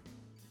and,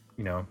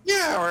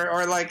 Yeah,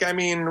 or like, I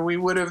mean, we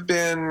were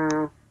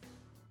the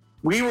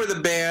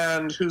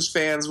band whose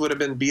fans would have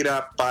been beat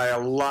up by a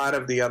lot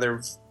of the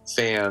other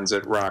fans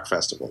at rock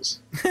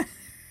festivals.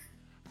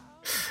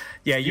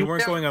 Yeah, you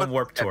weren't going on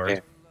Warped Tour.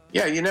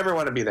 Yeah, you never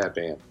want to be that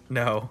band.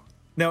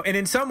 No, and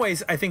in some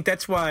ways, I think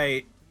that's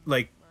why,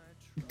 like,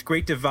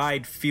 Great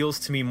Divide feels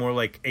to me more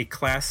like a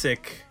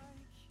classic.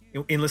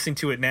 In listening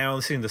to it now,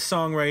 listening to the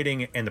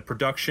songwriting and the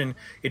production,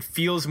 it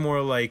feels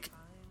more like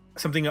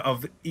something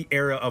of the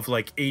era of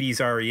like 80s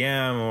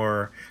REM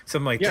or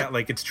something like that.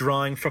 Like it's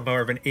drawing from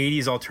more of an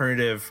 80s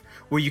alternative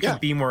where you can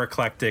be more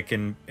eclectic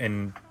and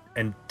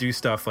do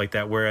stuff like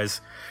that.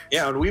 Whereas,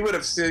 and we would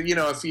have,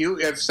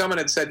 if someone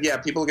had said,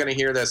 people are going to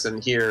hear this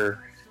and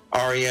hear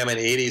REM and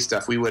 80s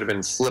stuff, we would have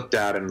been flipped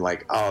out and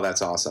like, oh,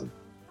 that's awesome.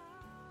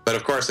 But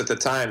of course, at the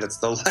time, that's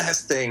the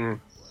last thing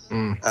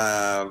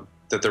that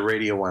the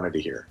radio wanted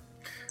to hear.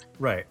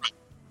 Right.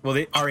 Well,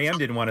 the REM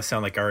didn't want to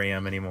sound like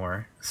REM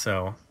anymore,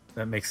 so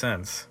that makes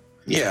sense.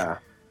 Yeah.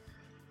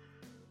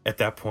 At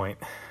that point.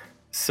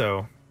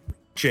 So,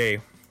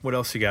 Jay, what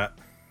else you got?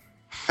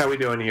 How we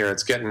doing here?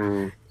 It's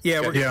getting...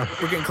 we're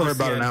getting close. We're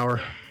about an hour.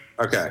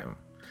 Okay. So,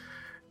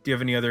 do you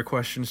have any other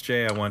questions,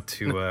 Jay? I want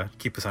to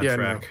keep us on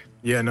track.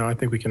 No, I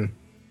think we can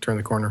turn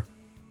the corner.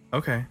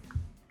 Okay.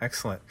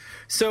 Excellent.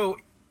 So,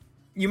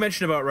 you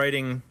mentioned about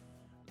writing.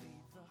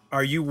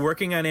 Are you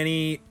working on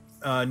any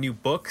new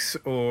books?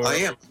 Or I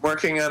am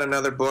working on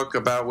another book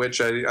about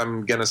which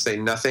I'm going to say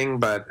nothing,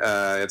 but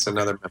it's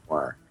another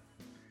memoir.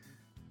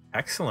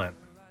 Excellent.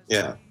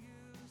 Yeah.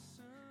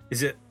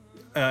 Is it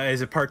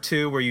part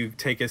 2 where you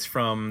take us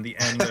from the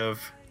end of...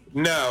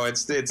 No,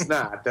 it's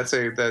not.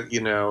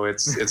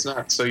 It's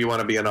not. So you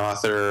want to be an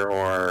author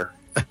or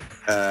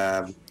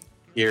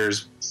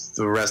here's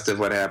the rest of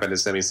what happened to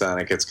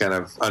Semisonic. It's kind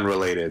of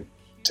unrelated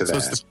to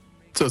that.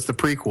 So it's the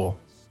prequel.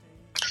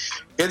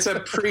 It's a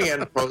pre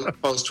and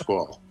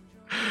postquel.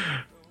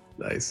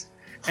 Nice.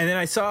 And then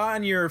I saw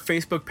on your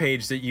Facebook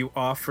page that you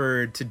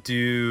offered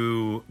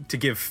to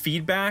give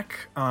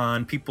feedback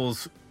on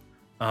people's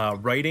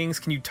writings.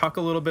 Can you talk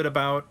a little bit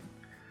about?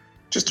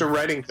 Just a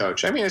writing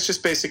coach. I mean, it's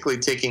just basically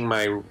taking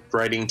my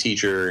writing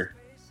teacher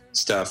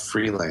stuff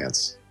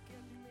freelance.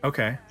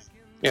 Okay.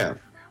 Yeah.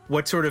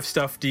 What sort of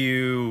stuff do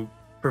you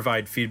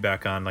provide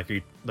feedback on? Like,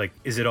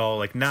 is it all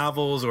like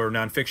novels or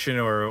nonfiction,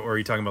 or are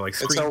you talking about like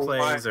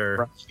screenplays or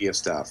variety of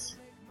stuff?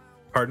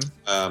 Pardon?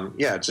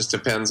 It just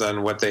depends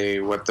on what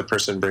the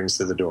person brings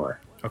to the door.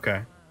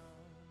 Okay.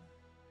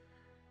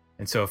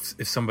 And so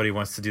if somebody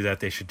wants to do that,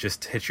 they should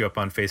just hit you up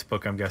on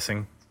Facebook, I'm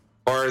guessing.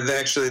 Or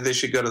they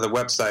should go to the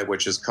website,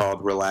 which is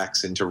called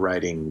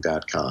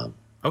relaxintowriting.com.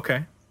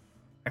 Okay.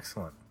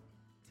 Excellent.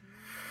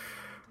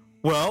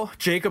 Well,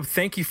 Jacob,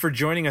 thank you for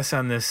joining us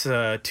on this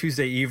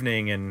Tuesday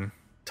evening and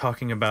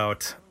talking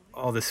about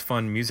all this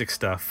fun music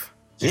stuff.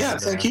 Yeah,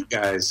 thank you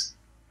guys.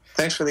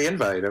 Thanks for the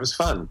invite. It was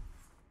fun.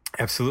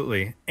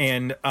 Absolutely.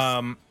 And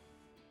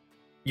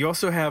you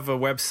also have a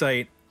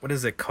website. What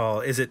is it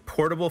called? Is it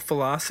Portable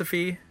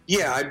Philosophy?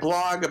 Yeah, I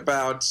blog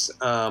about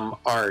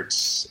art,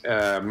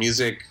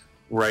 music,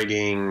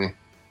 writing,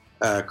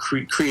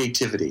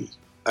 creativity.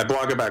 I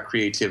blog about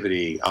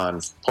creativity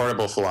on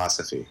Portable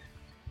Philosophy.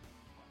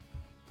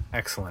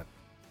 Excellent.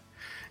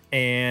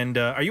 And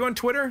are you on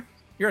Twitter?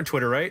 You're on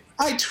Twitter, right?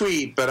 I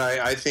tweet, but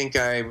I think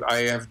I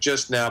have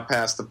just now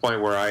passed the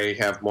point where I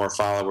have more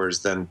followers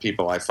than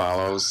people I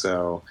follow.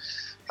 So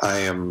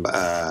I'm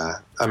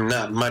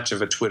not much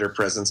of a Twitter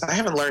presence. I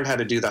haven't learned how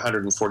to do the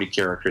 140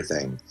 character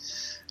thing.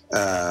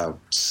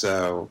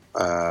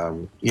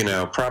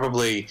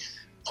 Probably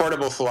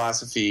Portable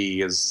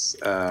Philosophy is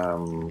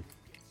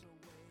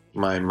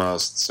my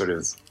most sort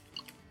of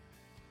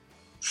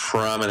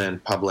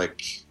prominent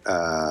public,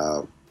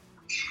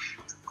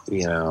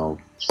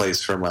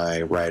 place for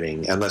my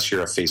writing, unless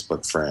you're a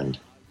Facebook friend.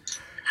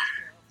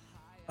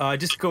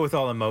 Just go with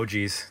all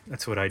emojis.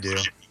 That's what I do.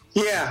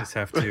 Yeah. Just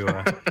have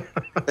to.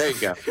 There you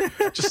go.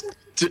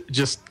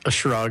 just a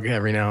shrug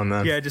every now and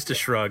then. Yeah, just a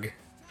shrug.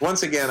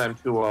 Once again, I'm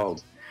too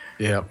old.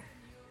 Yeah.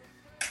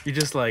 You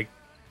just like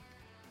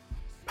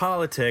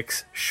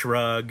politics,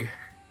 shrug.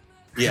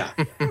 Yeah.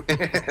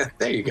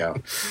 There you go.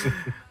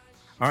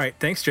 All right.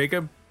 Thanks,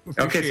 Jacob.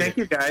 Okay, Appreciate thank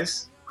it. you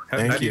guys.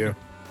 Thank you.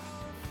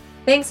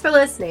 Thanks for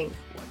listening.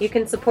 You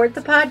can support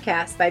the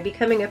podcast by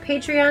becoming a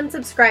Patreon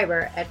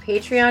subscriber at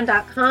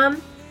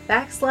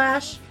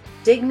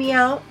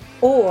patreon.com/digmeout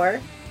or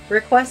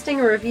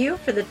requesting a review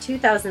for the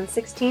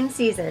 2016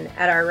 season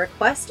at our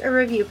Request a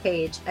Review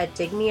page at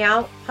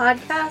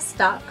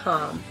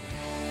digmeoutpodcast.com.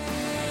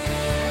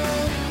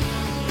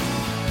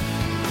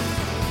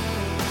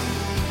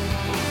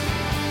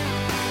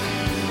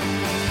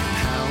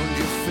 Pound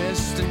your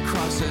fist and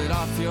cross it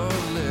off your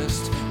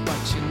list,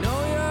 but you know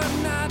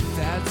you're not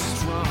that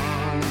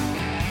strong.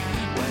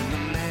 When the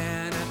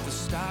man at the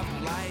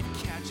stoplight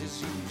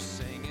catches you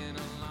singing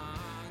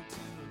along to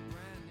a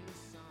brand new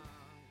song.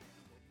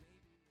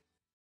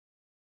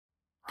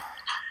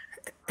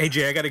 Hey,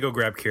 Jay, I got to go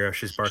grab Kira.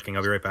 She's barking.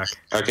 I'll be right back.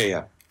 Okay,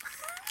 yeah.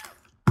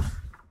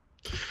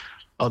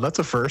 Oh, that's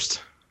a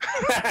first.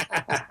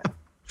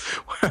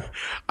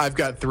 I've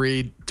got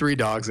three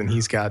dogs, and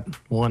he's got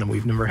one, and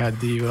we've never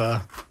had to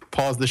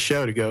pause the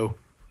show to go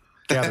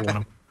gather one of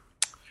them.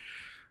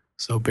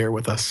 So bear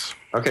with us.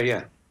 Okay,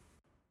 yeah.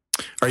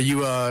 Are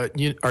you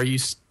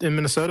in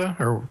Minnesota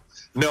or?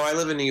 No, I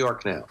live in New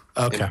York now.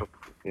 Okay.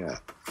 Yeah.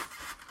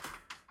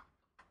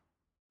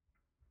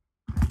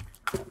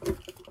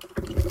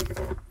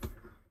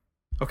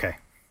 Okay.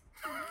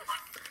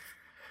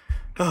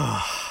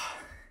 Oh,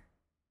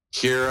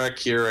 Kira.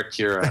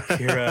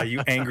 Kira,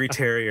 you angry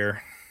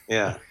terrier.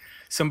 Yeah.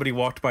 Somebody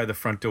walked by the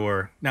front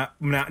door. Not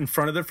in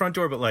front of the front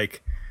door, but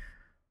like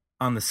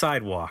on the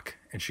sidewalk,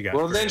 and she got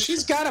Well, then hurt.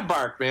 she's got to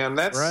bark, man.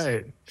 That's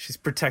Right. She's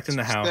protecting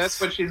the house. That's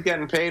what she's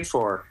getting paid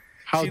for.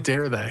 How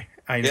dare they?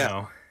 I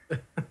Yeah. know.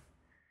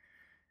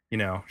 You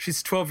know, she's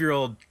a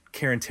 12-year-old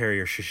Karen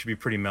Terrier. She should be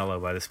pretty mellow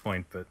by this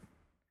point, but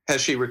Has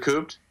she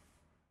recouped?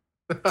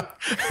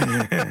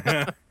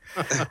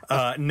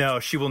 no,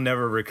 she will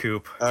never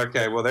recoup.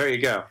 Okay, well, there you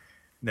go.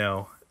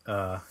 No,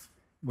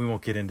 we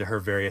won't get into her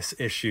various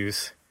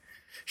issues.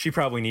 She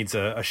probably needs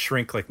a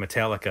shrink like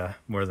Metallica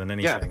more than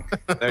anything.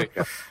 There you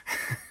go.